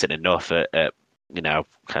pace, decent enough at you know,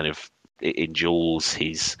 kind of in duels.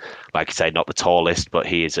 He's, like you say, not the tallest, but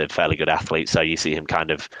he is a fairly good athlete. So you see him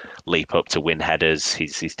kind of leap up to win headers.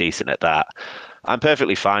 He's decent at that. I'm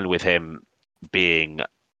perfectly fine with him being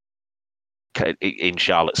in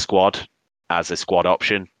Charlotte's squad as a squad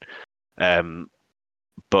option.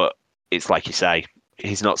 But it's like you say,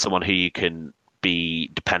 he's not someone who you can be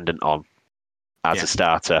dependent on as a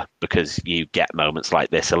starter, because you get moments like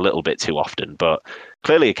this a little bit too often. But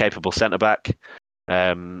clearly a capable centre-back.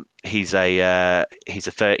 He's a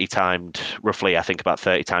 30-timed, roughly, I think about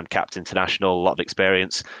 30-timed capped international, a lot of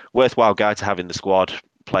experience. Worthwhile guy to have in the squad.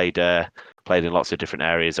 Played in lots of different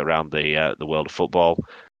areas around the world of football.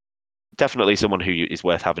 Definitely someone who is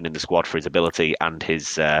worth having in the squad for his ability and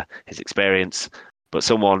his experience. But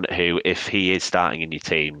someone who, if he is starting in your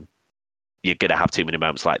team, you're going to have too many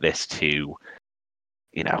moments like this to,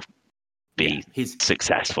 you know, be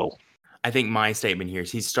successful. I think my statement here is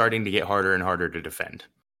he's starting to get harder and harder to defend.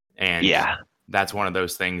 And that's one of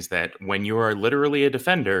those things that when you are literally a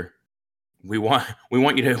defender, we want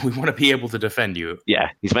to be able to defend you. Yeah,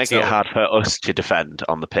 he's making it hard for us to defend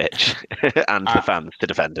on the pitch and for fans to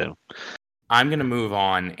defend him. I'm going to move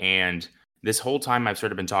on, and this whole time I've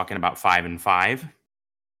sort of been talking about 5-5,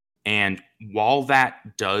 and while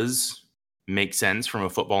that does make sense from a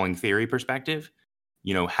footballing theory perspective,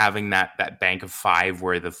 having that bank of 5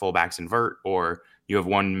 where the fullbacks invert, or you have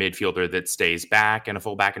one midfielder that stays back and a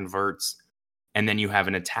fullback inverts, and then you have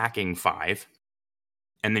an attacking 5,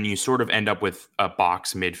 and then you sort of end up with a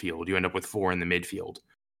box midfield. You end up with 4 in the midfield.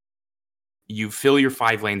 You fill your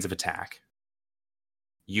 5 lanes of attack.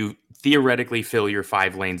 You theoretically fill your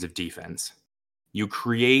 5 lanes of defense. You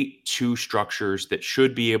create 2 structures that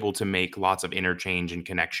should be able to make lots of interchange and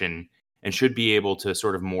connection and should be able to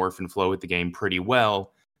sort of morph and flow with the game pretty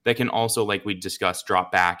well. That can also, like we discussed,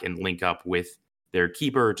 drop back and link up with their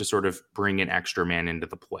keeper to sort of bring an extra man into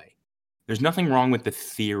the play. There's nothing wrong with the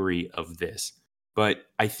theory of this, but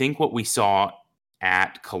I think what we saw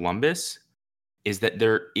at Columbus is that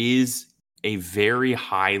there is a very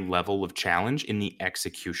high level of challenge in the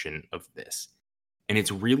execution of this. And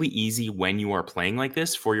it's really easy when you are playing like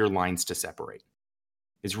this for your lines to separate.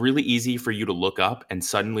 It's really easy for you to look up and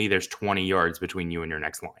suddenly there's 20 yards between you and your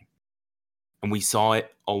next line. And we saw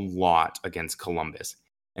it a lot against Columbus.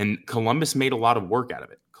 And Columbus made a lot of work out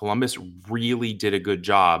of it. Columbus really did a good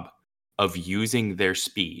job of using their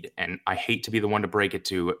speed. And I hate to be the one to break it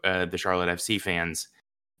to the Charlotte FC fans.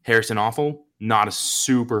 Harrison Awful, not a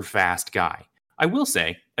super fast guy. I will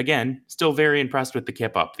say, again, still very impressed with the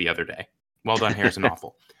kip up the other day. Well done, Harrison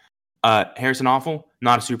Awful. Harrison Awful,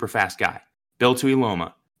 not a super fast guy. Bill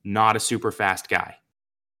Tuiloma, not a super fast guy.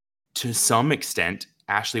 To some extent,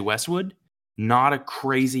 Ashley Westwood, not a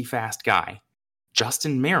crazy fast guy.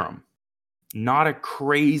 Justin Merrim, not a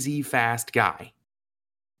crazy fast guy.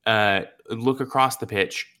 Look across the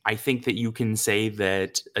pitch. I think that you can say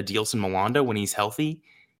that Adilson Malanda, when he's healthy,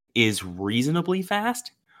 is reasonably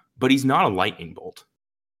fast, but he's not a lightning bolt.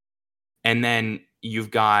 And then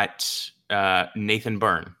you've got Nathan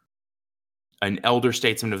Byrne, an elder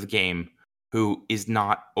statesman of the game, who is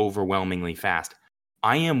not overwhelmingly fast.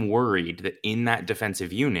 I am worried that in that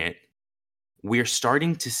defensive unit, we're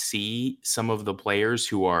starting to see some of the players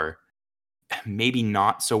who are maybe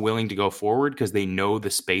not so willing to go forward because they know the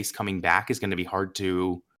space coming back is going to be hard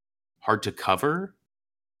to cover.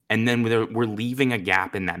 And then we're leaving a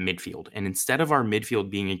gap in that midfield. And instead of our midfield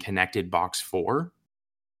being a connected box 4,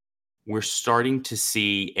 we're starting to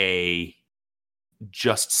see a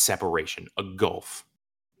just separation, a gulf,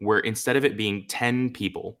 where instead of it being 10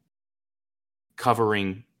 people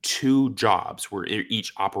covering 2 jobs, where they're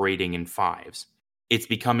each operating in 5s, it's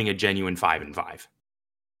becoming a genuine 5-5.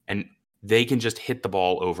 And they can just hit the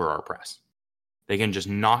ball over our press. They can just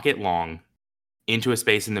knock it long into a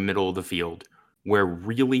space in the middle of the field where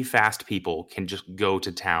really fast people can just go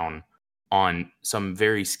to town on some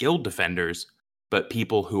very skilled defenders, but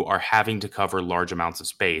people who are having to cover large amounts of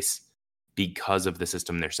space because of the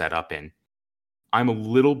system they're set up in. I'm a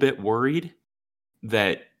little bit worried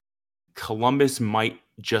that Columbus might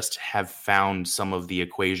just have found some of the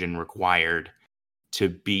equation required to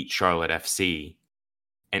beat Charlotte FC.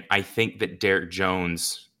 And I think that Derek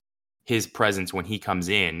Jones, his presence when he comes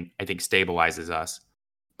in, I think stabilizes us.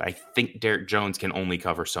 But I think Derek Jones can only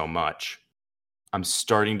cover so much. I'm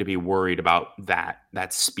starting to be worried about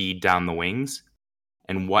that speed down the wings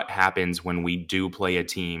and what happens when we do play a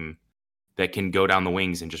team that can go down the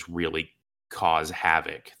wings and just really cause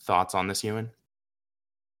havoc. Thoughts on this, Euan?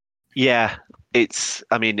 Yeah, this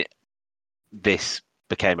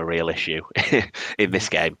became a real issue in this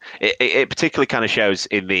game. It particularly kind of shows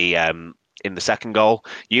in the second goal.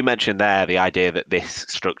 You mentioned there the idea that this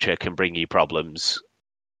structure can bring you problems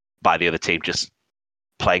by the other team just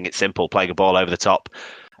playing it simple, playing a ball over the top,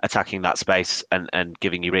 attacking that space and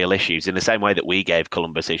giving you real issues. In the same way that we gave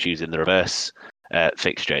Columbus issues in the reverse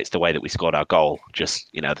fixture, it's the way that we scored our goal.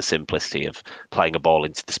 Just, the simplicity of playing a ball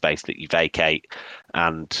into the space that you vacate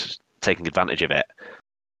and taking advantage of it.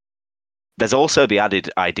 There's also the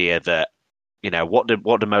added idea that, what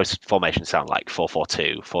do most formations sound like?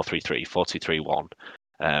 4-4-2, 4-3-3,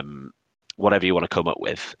 4-2-3-1, whatever you want to come up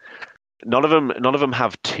with. None of them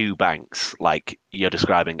have 2 banks like you're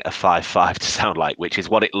describing a 5-5 to sound like, which is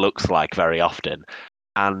what it looks like very often.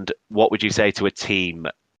 And what would you say to a team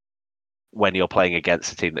when you're playing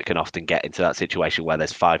against a team that can often get into that situation where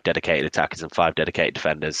there's 5 dedicated attackers and 5 dedicated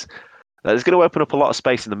defenders? That's going to open up a lot of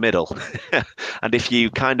space in the middle. And if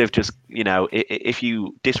you kind of just, if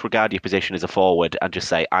you disregard your position as a forward and just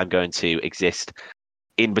say, I'm going to exist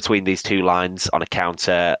in between these 2 lines on a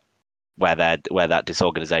counter where that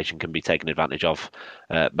disorganization can be taken advantage of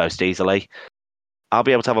most easily, I'll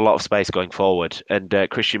be able to have a lot of space going forward. And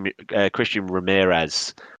Christian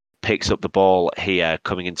Ramirez picks up the ball here,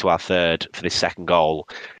 coming into our third for this second goal,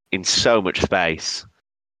 in so much space.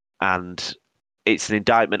 And it's an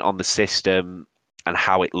indictment on the system and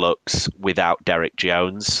how it looks without Derek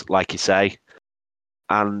Jones, like you say.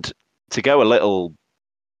 And to go a little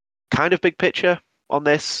kind of big picture on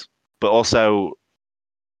this, but also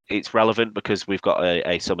it's relevant because we've got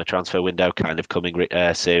a summer transfer window kind of coming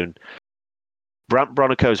soon. Brant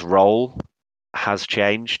Bronico's role has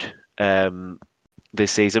changed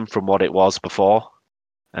this season from what it was before.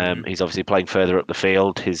 He's obviously playing further up the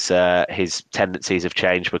field. His tendencies have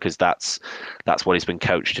changed because that's what he's been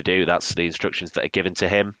coached to do. That's the instructions that are given to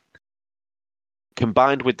him.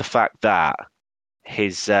 Combined with the fact that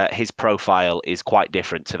his profile is quite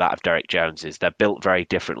different to that of Derek Jones's. They're built very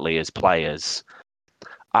differently as players.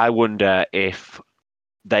 I wonder if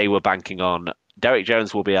they were banking on Derek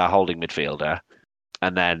Jones will be our holding midfielder,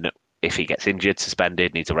 and then if he gets injured,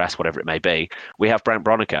 suspended, needs a rest, whatever it may be, we have Brant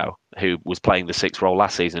Bronico, who was playing the 6th role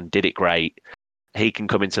last season, did it great. He can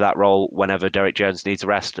come into that role whenever Derek Jones needs a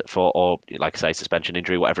rest or like I say, suspension,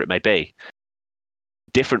 injury, whatever it may be.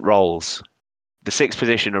 Different roles. The 6th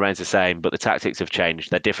position remains the same, but the tactics have changed.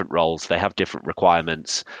 They're different roles. They have different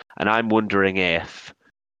requirements. And I'm wondering if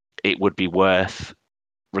it would be worth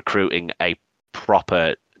recruiting a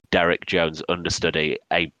proper Derek Jones understudy,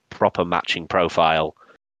 a proper matching profile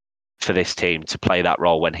for this team to play that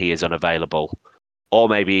role when he is unavailable, or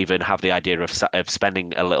maybe even have the idea of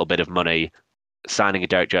spending a little bit of money, signing a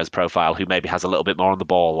Derek Jones profile who maybe has a little bit more on the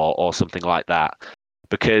ball or something like that.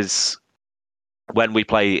 Because when we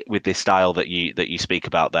play with this style that you speak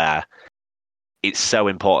about there, it's so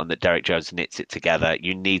important that Derek Jones knits it together.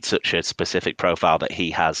 You need such a specific profile that he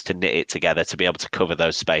has to knit it together, to be able to cover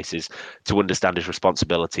those spaces, to understand his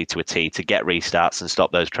responsibility to a T, to get restarts and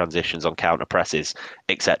stop those transitions on counter presses,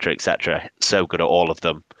 etc., etc. So good at all of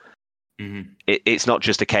them. Mm-hmm. It's not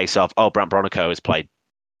just a case of, Brant Bronico has played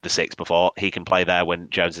the 6 before, he can play there when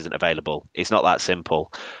Jones isn't available. It's not that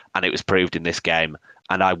simple, and it was proved in this game.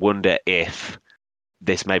 And I wonder if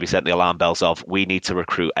this maybe sent the alarm bells of, we need to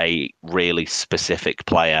recruit a really specific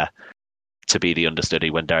player to be the understudy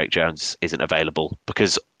when Derek Jones isn't available.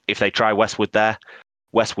 Because if they try Westwood there,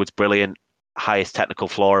 Westwood's brilliant, highest technical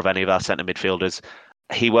floor of any of our centre midfielders.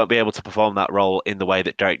 He won't be able to perform that role in the way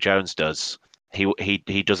that Derek Jones does.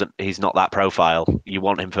 He doesn't. He's not that profile. You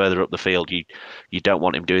want him further up the field. You don't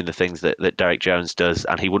want him doing the things that Derek Jones does,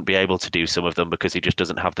 and he wouldn't be able to do some of them because he just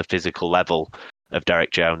doesn't have the physical level of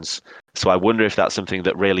Derek Jones. So I wonder if that's something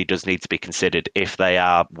that really does need to be considered if they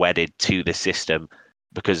are wedded to this system,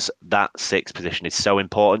 because that 6th position is so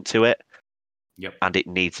important to it. Yep. And it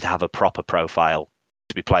needs to have a proper profile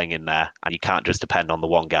to be playing in there, and you can't just depend on the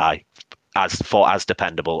one guy as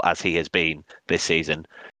dependable as he has been this season.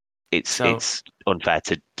 It's unfair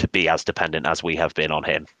to be as dependent as we have been on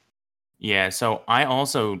him. Yeah, so I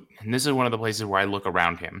also, and this is one of the places where I look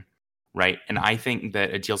around him, right? And I think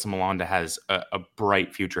that Adilson Malanda has a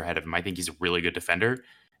bright future ahead of him. I think he's a really good defender,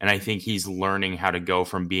 and I think he's learning how to go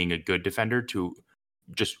from being a good defender to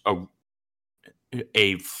just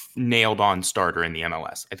a nailed-on starter in the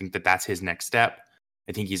MLS. I think that that's his next step.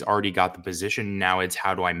 I think he's already got the position. Now it's,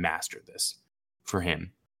 how do I master this for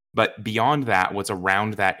him? But beyond that, what's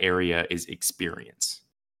around that area is experience,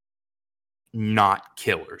 not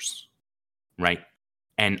killers, right?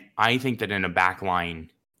 And I think that in a back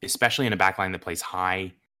line, especially in a back line that plays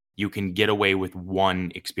high, you can get away with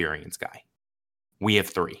one experienced guy. We have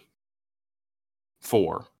 3,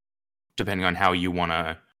 4, depending on how you want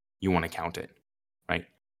to count it, right?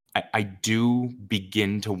 I do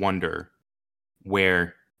begin to wonder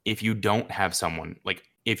where, if you don't have someone, like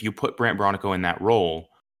if you put Brant Bronico in that role,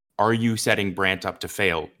 are you setting Brant up to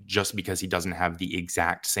fail just because he doesn't have the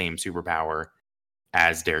exact same superpower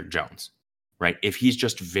as Derek Jones, right? If he's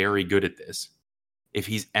just very good at this, if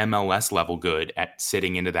he's MLS level good at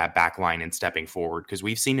sitting into that back line and stepping forward, because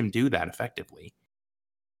we've seen him do that effectively.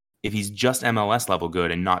 If he's just MLS level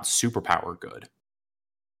good and not superpower good,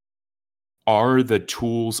 are the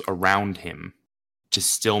tools around him to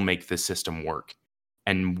still make this system work?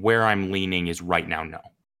 And where I'm leaning is right now, no.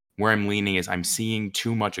 Where I'm leaning is I'm seeing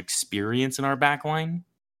too much experience in our back line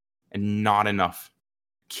and not enough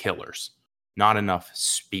killers, not enough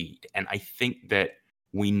speed. And I think that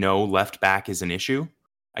we know left back is an issue.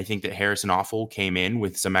 I think that Harrison Offal came in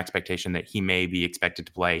with some expectation that he may be expected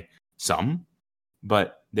to play some,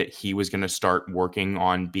 but that he was going to start working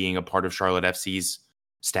on being a part of Charlotte FC's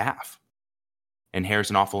staff. And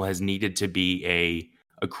Harrison Offal has needed to be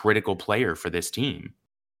a critical player for this team.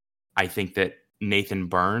 I think that Nathan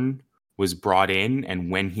Byrne was brought in,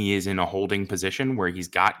 and when he is in a holding position where he's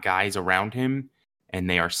got guys around him and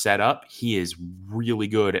they are set up, he is really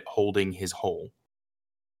good at holding his hole.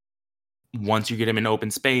 Once you get him in open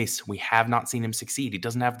space, we have not seen him succeed. He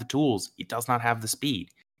doesn't have the tools. He does not have the speed.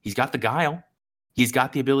 He's got the guile. He's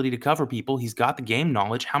got the ability to cover people. He's got the game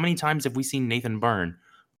knowledge. How many times have we seen Nathan Byrne,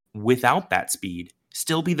 without that speed,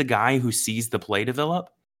 still be the guy who sees the play develop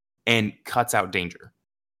and cuts out danger?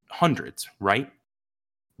 Hundreds, right?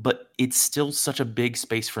 But it's still such a big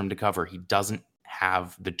space for him to cover. He doesn't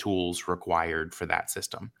have the tools required for that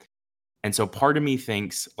system. And so part of me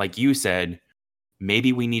thinks, like you said,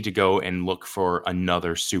 maybe we need to go and look for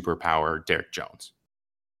another superpower, Derek Jones.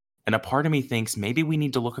 And a part of me thinks maybe we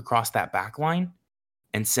need to look across that back line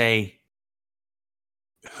and say,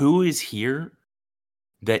 who is here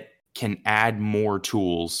that can add more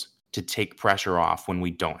tools to take pressure off when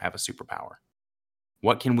we don't have a superpower?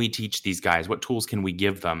 What can we teach these guys? What tools can we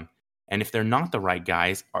give them? And if they're not the right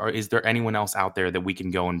guys, is there anyone else out there that we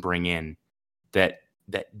can go and bring in that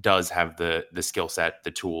does have the skill set,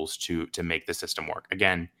 the tools to make the system work?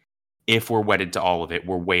 Again, if we're wedded to all of it,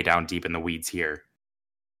 we're way down deep in the weeds here.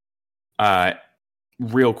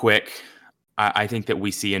 Real quick, I think that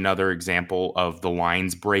we see another example of the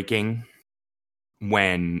lines breaking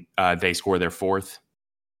when they score their fourth.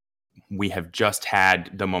 We have just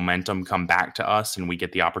had the momentum come back to us, and we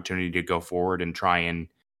get the opportunity to go forward and try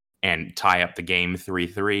and tie up the game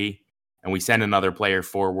 3-3. And we send another player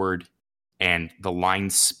forward, and the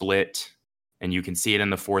lines split, and you can see it in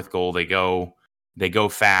the fourth goal. They go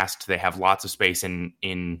fast. They have lots of space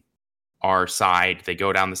in our side. They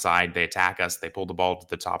go down the side. They attack us. They pull the ball to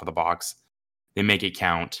the top of the box. They make it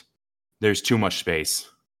count. There's too much space.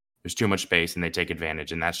 And they take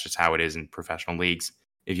advantage. And that's just how it is in professional leagues.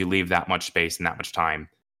 If you leave that much space and that much time,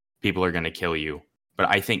 people are going to kill you. But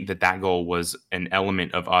I think that goal was an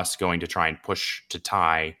element of us going to try and push to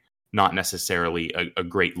tie, not necessarily a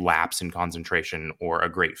great lapse in concentration or a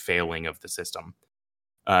great failing of the system.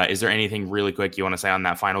 Is there anything really quick you want to say on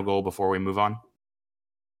that final goal before we move on?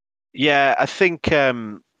 Yeah, I think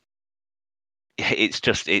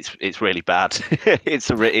it's really bad.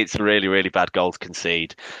 it's a really, really bad goal to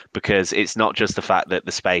concede, because it's not just the fact that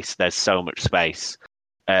there's so much space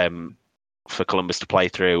for Columbus to play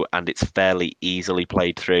through, and it's fairly easily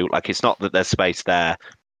played through. Like, it's not that there's space there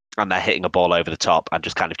and they're hitting a ball over the top and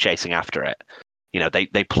just kind of chasing after it. You know,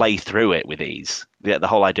 they play through it with ease. The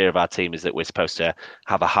whole idea of our team is that we're supposed to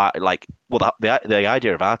have a high, the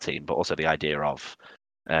idea of our team, but also the idea of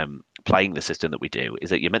playing the system that we do, is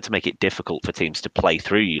that you're meant to make it difficult for teams to play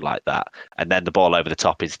through you like that. And then the ball over the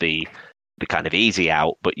top is the kind of easy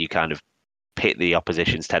out, but you kind of pit the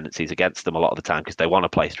opposition's tendencies against them a lot of the time because they want to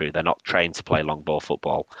play through. They're not trained to play long ball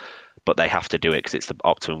football, but they have to do it because it's the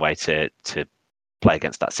optimum way to play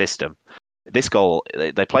against that system. This goal,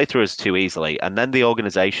 they play through us too easily, and then the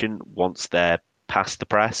organisation, once they're past the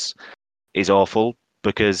press, is awful,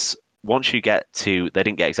 because once you get to, they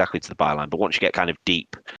didn't get exactly to the byline, but once you get kind of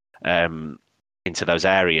deep into those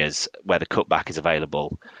areas where the cutback is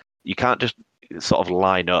available, you can't just sort of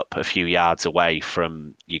line up a few yards away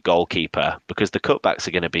from your goalkeeper, because the cutbacks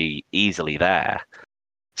are going to be easily there.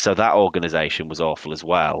 So that organisation was awful as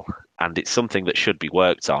well. And it's something that should be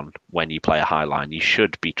worked on when you play a high line. You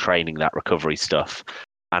should be training that recovery stuff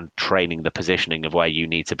and training the positioning of where you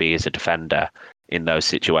need to be as a defender in those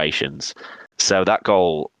situations. So that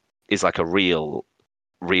goal is like a real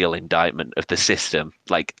indictment of the system.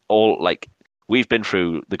 We've been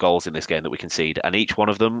through the goals in this game that we concede, and each one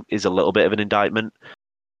of them is a little bit of an indictment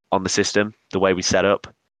on the system, the way we set up.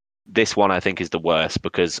 This one, I think, is the worst,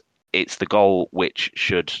 because it's the goal which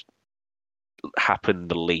should happen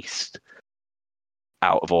the least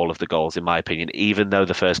out of all of the goals, in my opinion. Even though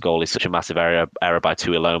the first goal is such a massive error by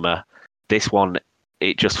Tuiloma, this one,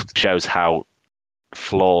 it just shows how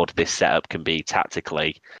flawed this setup can be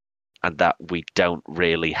tactically, and that we don't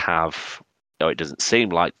really have, or it doesn't seem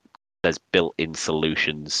like there's built-in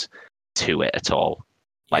solutions to it at all.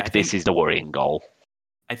 This is the worrying goal.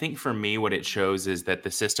 I think for me, what it shows is that the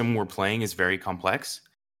system we're playing is very complex,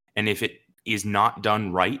 and if it is not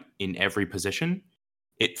done right in every position,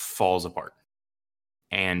 it falls apart.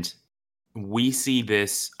 And we see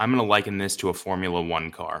this, I'm going to liken this to a Formula One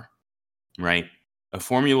car, right? A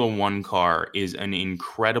Formula One car is an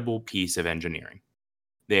incredible piece of engineering.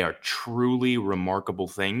 They are truly remarkable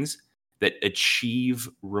things that achieve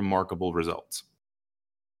remarkable results.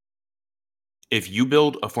 If you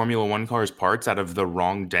build a Formula One car's parts out of the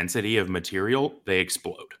wrong density of material, they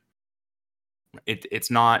explode.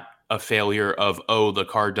 It's not a failure of, the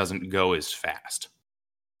car doesn't go as fast.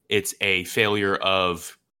 It's a failure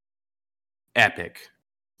of epic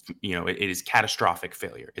it is catastrophic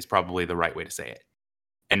failure is probably the right way to say it.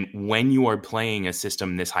 And when you are playing a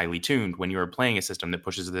system this highly tuned, when you are playing a system that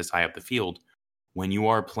pushes this high up the field, when you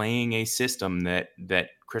are playing a system that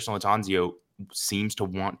Christian Lattanzio seems to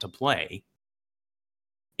want to play,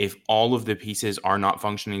 if all of the pieces are not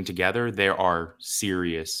functioning together, there are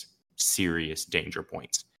serious, serious danger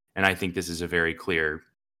points. And I think this is a very clear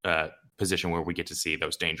position where we get to see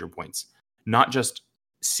those danger points. Not just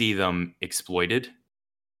see them exploited,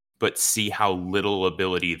 but see how little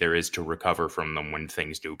ability there is to recover from them when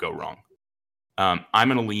things do go wrong. I'm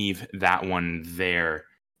going to leave that one there.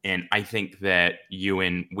 And I think that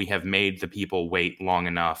Euan, we have made the people wait long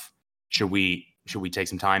enough. Should we take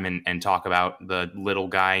some time and talk about the little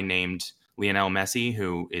guy named Lionel Messi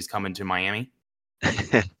who is coming to Miami?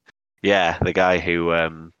 Yeah, the guy who,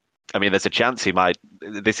 there's a chance he might.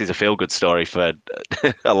 This is a feel-good story for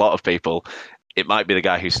a lot of people. It might be the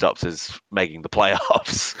guy who stops us making the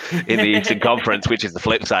playoffs in the Eastern Conference, which is the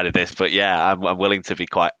flip side of this. But yeah, I'm willing to be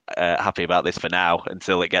quite happy about this for now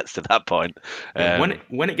until it gets to that point.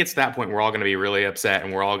 When it gets to that point, we're all going to be really upset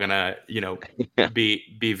and we're all going to,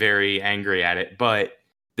 be very angry at it. But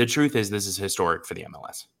the truth is, this is historic for the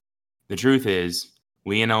MLS. The truth is,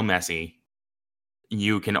 Lionel Messi.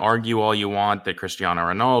 You can argue all you want that Cristiano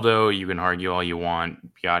Ronaldo. You can argue all you want,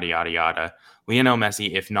 yada yada yada. Lionel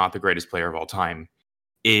Messi, if not the greatest player of all time,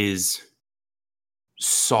 is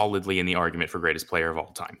solidly in the argument for greatest player of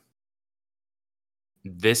all time.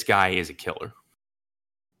 This guy is a killer.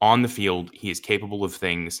 On the field, he is capable of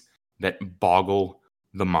things that boggle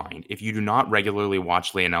the mind. If you do not regularly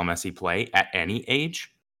watch Lionel Messi play at any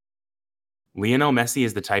age, Lionel Messi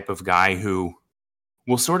is the type of guy who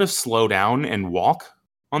will sort of slow down and walk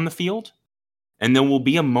on the field. And there will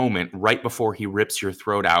be a moment right before he rips your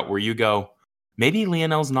throat out where you go, maybe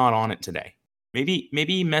Lionel's not on it today. Maybe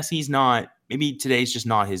Messi's not. Maybe today's just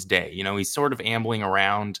not his day. He's sort of ambling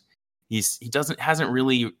around. He hasn't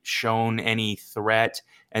really shown any threat,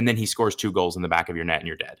 and then he scores 2 goals in the back of your net, and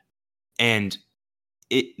you're dead. And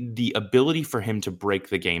the ability for him to break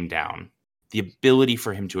the game down, the ability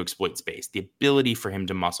for him to exploit space, the ability for him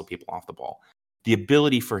to muscle people off the ball, the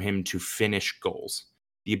ability for him to finish goals,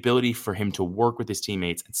 the ability for him to work with his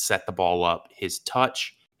teammates and set the ball up, his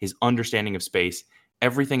touch, his understanding of space,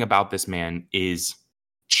 everything about this man is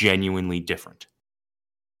genuinely different.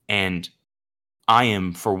 And I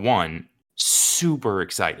am, for one, super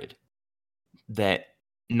excited that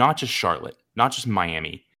not just Charlotte, not just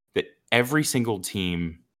Miami, that every single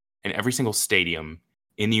team and every single stadium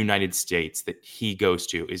in the United States that he goes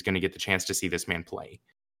to is going to get the chance to see this man play.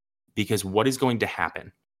 Because what is going to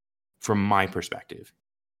happen, from my perspective,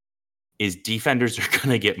 is defenders are going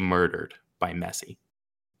to get murdered by Messi.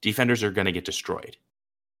 Defenders are going to get destroyed.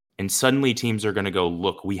 And suddenly teams are going to go,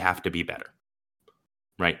 look, we have to be better.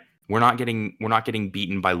 Right? We're not getting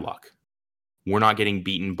beaten by luck. We're not getting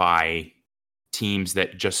beaten by teams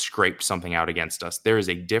that just scraped something out against us. There is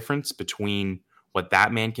a difference between what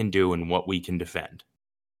that man can do and what we can defend.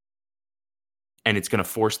 And it's going to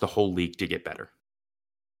force the whole league to get better.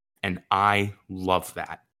 And I love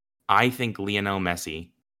that. I think Lionel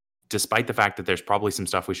Messi, despite the fact that there's probably some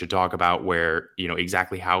stuff we should talk about where,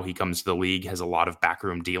 exactly how he comes to the league has a lot of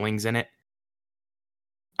backroom dealings in it.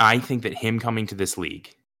 I think that him coming to this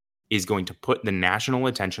league is going to put the national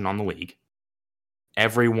attention on the league.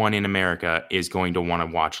 Everyone in America is going to want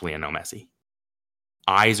to watch Lionel Messi.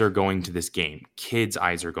 Eyes are going to this game. Kids'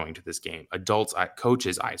 eyes are going to this game. Adults,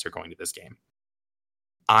 coaches' eyes are going to this game.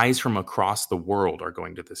 Eyes from across the world are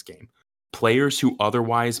going to this game. Players who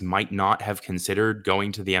otherwise might not have considered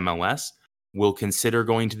going to the MLS will consider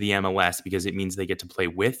going to the MLS because it means they get to play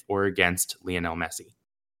with or against Lionel Messi.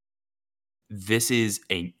 This is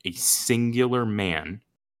a singular man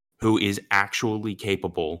who is actually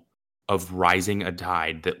capable of rising a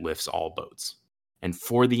tide that lifts all boats. And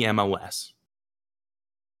for the MLS,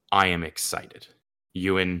 I am excited.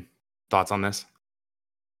 Euan, thoughts on this?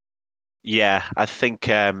 Yeah, I think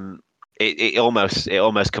it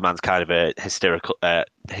almost commands kind of a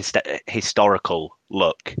historical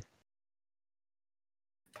look.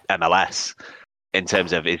 MLS, in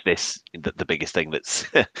terms of, is this the biggest thing that's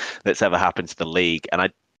that's ever happened to the league? And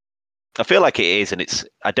I feel like it is, and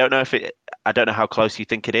I don't know how close you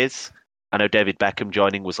think it is. I know David Beckham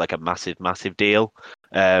joining was like a massive deal,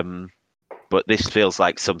 but this feels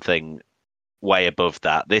like something way above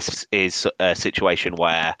that. This is a situation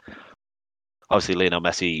where, obviously, Lionel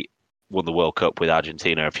Messi won the World Cup with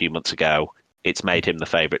Argentina a few months ago. It's made him the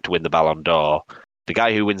favourite to win the Ballon d'Or. The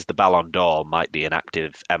guy who wins the Ballon d'Or might be an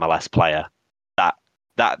active MLS player.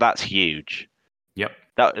 That's huge. Yep.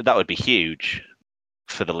 That would be huge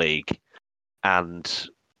for the league. And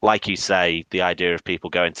like you say, the idea of people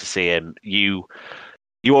going to see him, you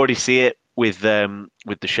already see it with the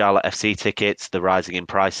Charlotte FC tickets, the rising in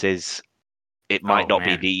prices. It might Oh not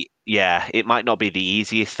be man. it might not be the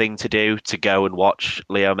easiest thing to do to go and watch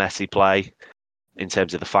Leo Messi play in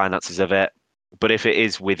terms of the finances of it. But if it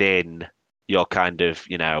is within your kind of,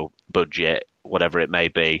 budget, whatever it may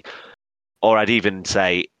be, or I'd even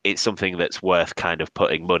say it's something that's worth kind of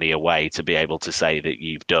putting money away to be able to say that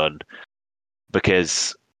you've done,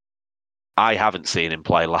 because I haven't seen him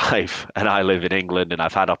play live and I live in England and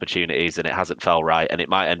I've had opportunities and it hasn't felt right, and it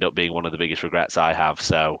might end up being one of the biggest regrets I have.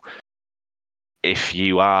 So if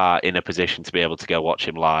you are in a position to be able to go watch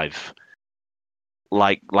him live,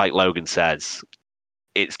 like Logan says,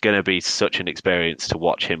 it's going to be such an experience to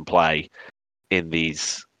watch him play in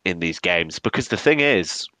these games, because the thing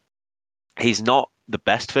is, he's not the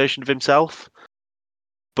best version of himself,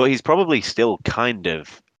 but he's probably still kind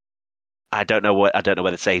of, I don't know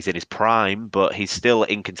whether to say he's in his prime, but he's still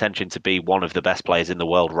in contention to be one of the best players in the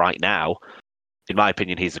world right now. In my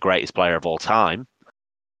opinion, he's the greatest player of all time.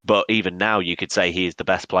 But even now, you could say he is the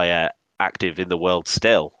best player active in the world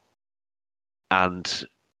still. And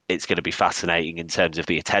it's going to be fascinating in terms of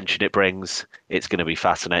the attention it brings. It's going to be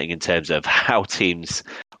fascinating in terms of how teams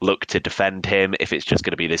look to defend him. If it's just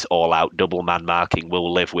going to be this all-out double man marking,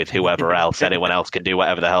 we'll live with whoever else. Anyone else can do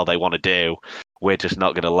whatever the hell they want to do. We're just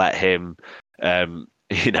not going to let him,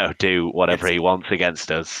 do whatever he wants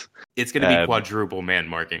against us. It's going to be quadruple man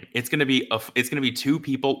marking. It's going to be two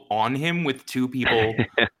people on him with two people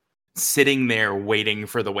sitting there waiting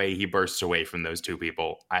for the way he bursts away from those two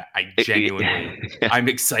people. I genuinely, I'm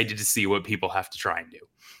excited to see what people have to try and do.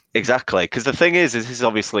 Exactly, because the thing is this is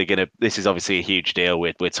obviously a huge deal.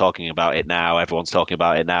 We're talking about it now. Everyone's talking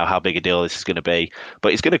about it now. How big a deal this is going to be?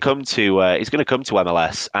 But he's going to come to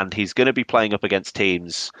MLS, and he's going to be playing up against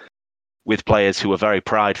teams with players who are very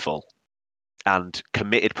prideful and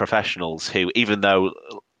committed professionals. Who, even though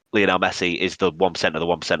Lionel Messi is the 1% of the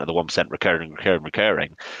 1% of the 1%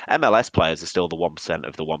 recurring, MLS players are still the 1%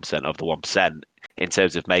 of the 1% of the 1% in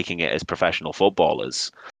terms of making it as professional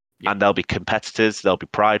footballers. Yeah. And they'll be competitors, they'll be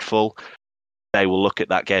prideful. They will look at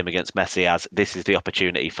that game against Messi as this is the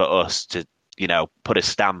opportunity for us to, put a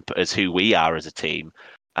stamp as who we are as a team,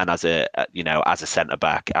 and as a centre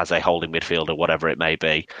back, as a holding midfielder, whatever it may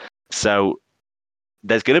be. So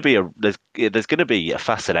there's going to be a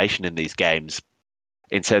fascination in these games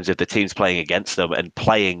in terms of the teams playing against them and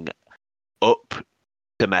playing up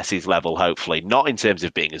to Messi's level, hopefully. Not in terms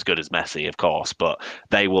of being as good as Messi, of course, but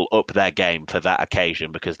they will up their game for that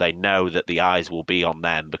occasion because they know that the eyes will be on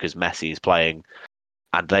them because Messi is playing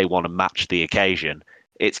and they want to match the occasion.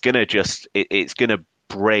 It's going to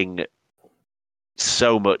bring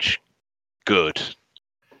so much good.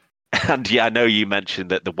 And yeah, I know you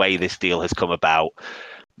mentioned that the way this deal has come about,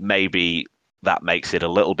 maybe that makes it a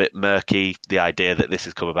little bit murky. The idea that this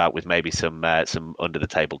has come about with maybe some under the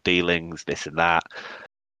table dealings, this and that.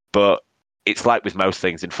 But it's like with most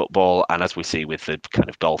things in football, and as we see with the kind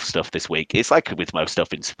of golf stuff this week, it's like with most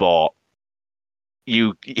stuff in sport.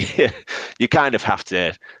 You kind of have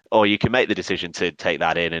to, or you can make the decision to take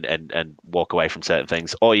that in and walk away from certain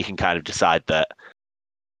things, or you can kind of decide that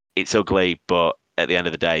it's ugly, but at the end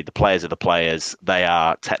of the day, the players are the players. They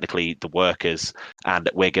are technically the workers, and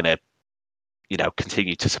we're going to,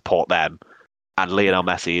 continue to support them. And Lionel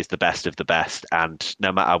Messi is the best of the best, and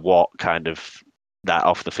no matter what kind of that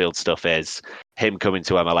off the field stuff is, him coming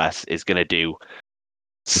to MLS is going to do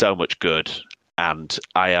so much good. And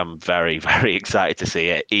I am very, very excited to see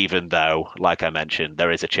it, even though, like I mentioned,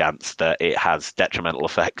 there is a chance that it has detrimental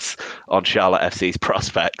effects on Charlotte FC's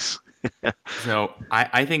prospects. So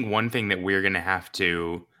I think one thing that we're going to have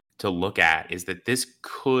to look at is that this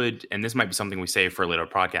could, and this might be something we save for a later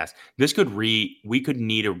podcast, we could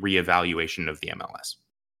need a reevaluation of the MLS.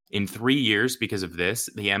 In 3 years, because of this,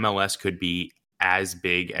 the MLS could be as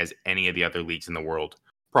big as any of the other leagues in the world,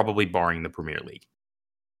 probably barring the Premier League.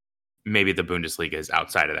 Maybe the Bundesliga is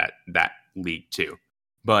outside of that league too.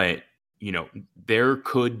 But, there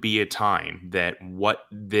could be a time that what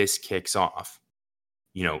this kicks off,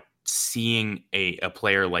 seeing a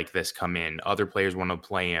player like this come in, other players want to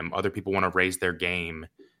play him, other people want to raise their game.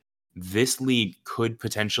 This league could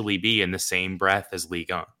potentially be in the same breath as Ligue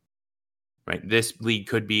 1, right? This league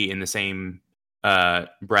could be in the same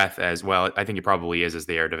breath as, well, I think it probably is, as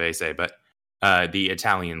the Eredivisie, but the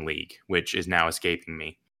Italian league, which is now escaping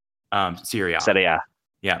me. Serie A.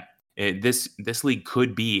 Yeah. This league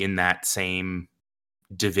could be in that same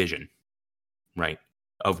division, right,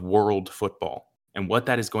 of world football. And what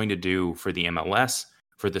that is going to do for the MLS,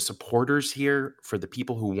 for the supporters here, for the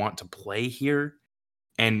people who want to play here,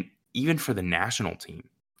 and even for the national team,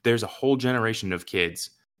 there's a whole generation of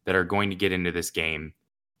kids that are going to get into this game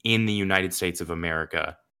in the United States of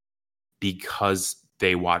America because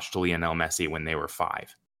they watched Lionel Messi when they were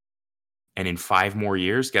 5. And in 5 more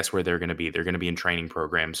years, guess where they're going to be? They're going to be in training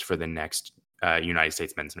programs for the next United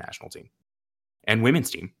States men's national team and women's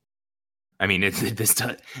team. I mean,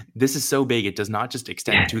 this is so big. It does not just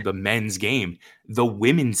extend to the men's game, the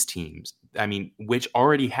women's teams. I mean, which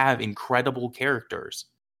already have incredible characters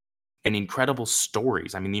and incredible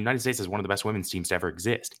stories. I mean, the United States is one of the best women's teams to ever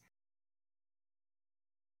exist.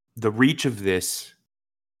 The reach of this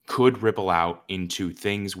could ripple out into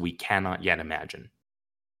things we cannot yet imagine.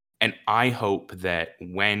 And I hope that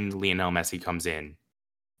when Lionel Messi comes in,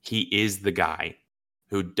 he is the guy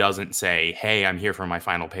who doesn't say, hey, I'm here for my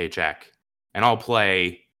final paycheck and I'll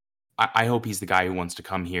play. I hope he's the guy who wants to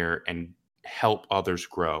come here and help others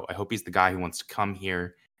grow. I hope he's the guy who wants to come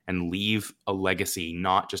here and leave a legacy,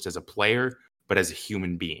 not just as a player, but as a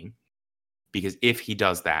human being. Because if he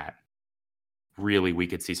does that, really, we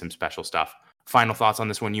could see some special stuff. Final thoughts on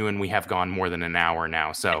this one, Euan? We have gone more than an hour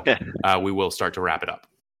now, so we will start to wrap it up.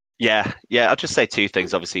 Yeah. I'll just say 2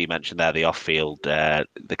 things. Obviously, you mentioned there the off-field, the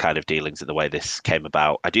kind of dealings and the way this came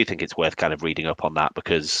about. I do think it's worth kind of reading up on that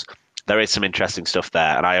because there is some interesting stuff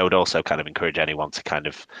there. And I would also kind of encourage anyone to kind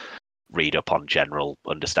of read up on general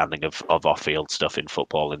understanding of off-field stuff in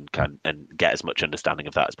football and get as much understanding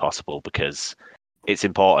of that as possible because it's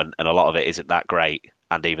important and a lot of it isn't that great.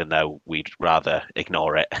 And even though we'd rather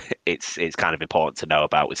ignore it, it's kind of important to know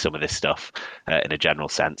about with some of this stuff in a general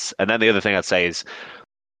sense. And then the other thing I'd say is,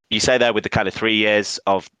 you say there with the kind of 3 years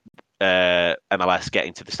of MLS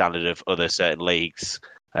getting to the standard of other certain leagues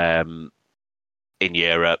in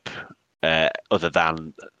Europe, other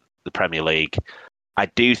than the Premier League, I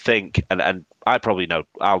do think, and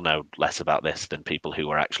I'll know less about this than people who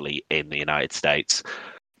are actually in the United States,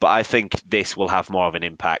 but I think this will have more of an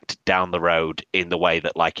impact down the road in the way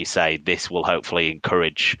that, like you say, this will hopefully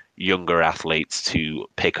encourage younger athletes to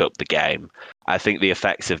pick up the game. I think the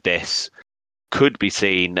effects of this could be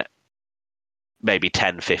seen maybe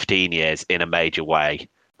 10, 15 years in a major way.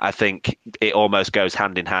 I think it almost goes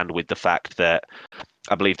hand in hand with the fact that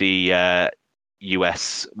I believe the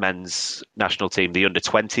US men's national team, the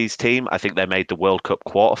under-20s team, I think they made the World Cup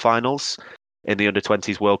quarterfinals in the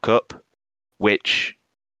under-20s World Cup, which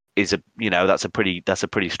is that's a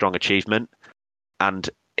pretty strong achievement. And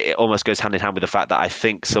it almost goes hand in hand with the fact that I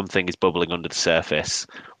think something is bubbling under the surface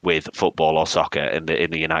with football or soccer in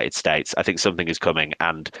the United States. I think something is coming,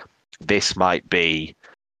 and this might be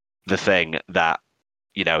the thing that,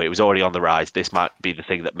 it was already on the rise. This might be the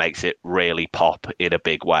thing that makes it really pop in a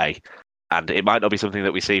big way. And it might not be something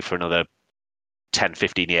that we see for another 10,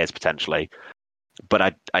 15 years potentially.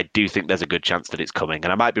 But I do think there's a good chance that it's coming.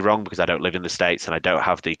 And I might be wrong because I don't live in the States and I don't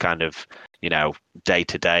have the kind of,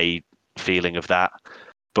 day-to-day feeling of that.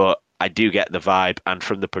 But I do get the vibe, and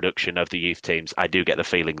from the production of the youth teams, I do get the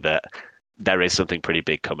feeling that there is something pretty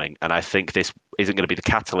big coming. And I think this isn't going to be the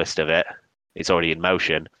catalyst of it. It's already in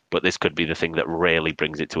motion, but this could be the thing that really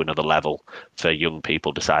brings it to another level for young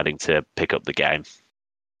people deciding to pick up the game.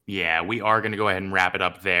 Yeah, we are going to go ahead and wrap it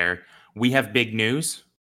up there. We have big news.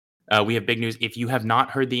 If you have not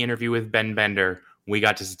heard the interview with Ben Bender, we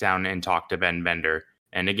got to sit down and talk to Ben Bender.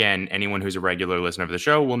 And again, anyone who's a regular listener of the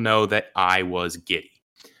show will know that I was giddy.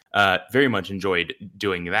 Very much enjoyed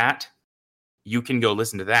doing that. You can go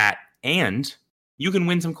listen to that, and you can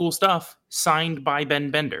win some cool stuff signed by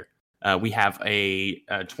Ben Bender. We have a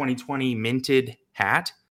 2020 minted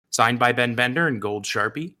hat signed by Ben Bender in gold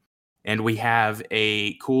Sharpie. And we have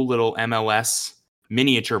a cool little MLS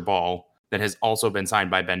miniature ball that has also been signed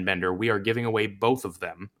by Ben Bender. We are giving away both of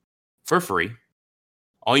them for free.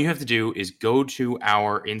 All you have to do is go to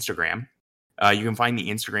our Instagram. You can find the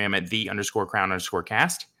Instagram at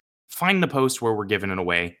 _crown_cast. Find the post where we're giving it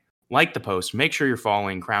away. Like the post. Make sure you're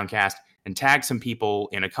following Crowncast and tag some people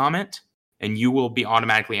in a comment, and you will be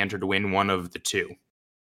automatically entered to win one of the 2.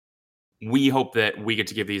 We hope that we get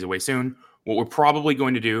to give these away soon. What we're probably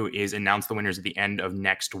going to do is announce the winners at the end of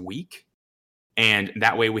next week. And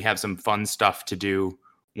that way we have some fun stuff to do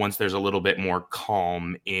once there's a little bit more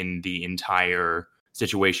calm in the entire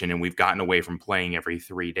situation and we've gotten away from playing every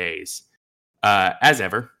 3 days. As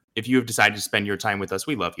ever, if you have decided to spend your time with us,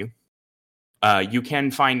 we love you. You can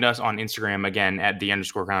find us on Instagram, again, at the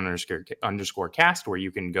 _crown_cast, where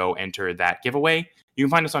you can go enter that giveaway. You can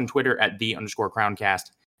find us on Twitter at the _crowncast.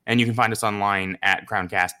 And you can find us online at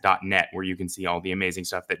crowncast.net, where you can see all the amazing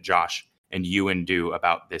stuff that Josh and Euan do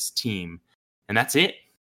about this team. And that's it.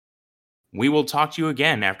 We will talk to you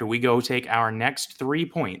again after we go take our next 3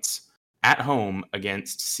 points at home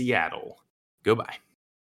against Seattle. Goodbye.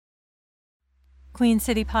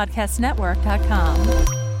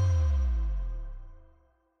 QueenCityPodcastNetwork.com.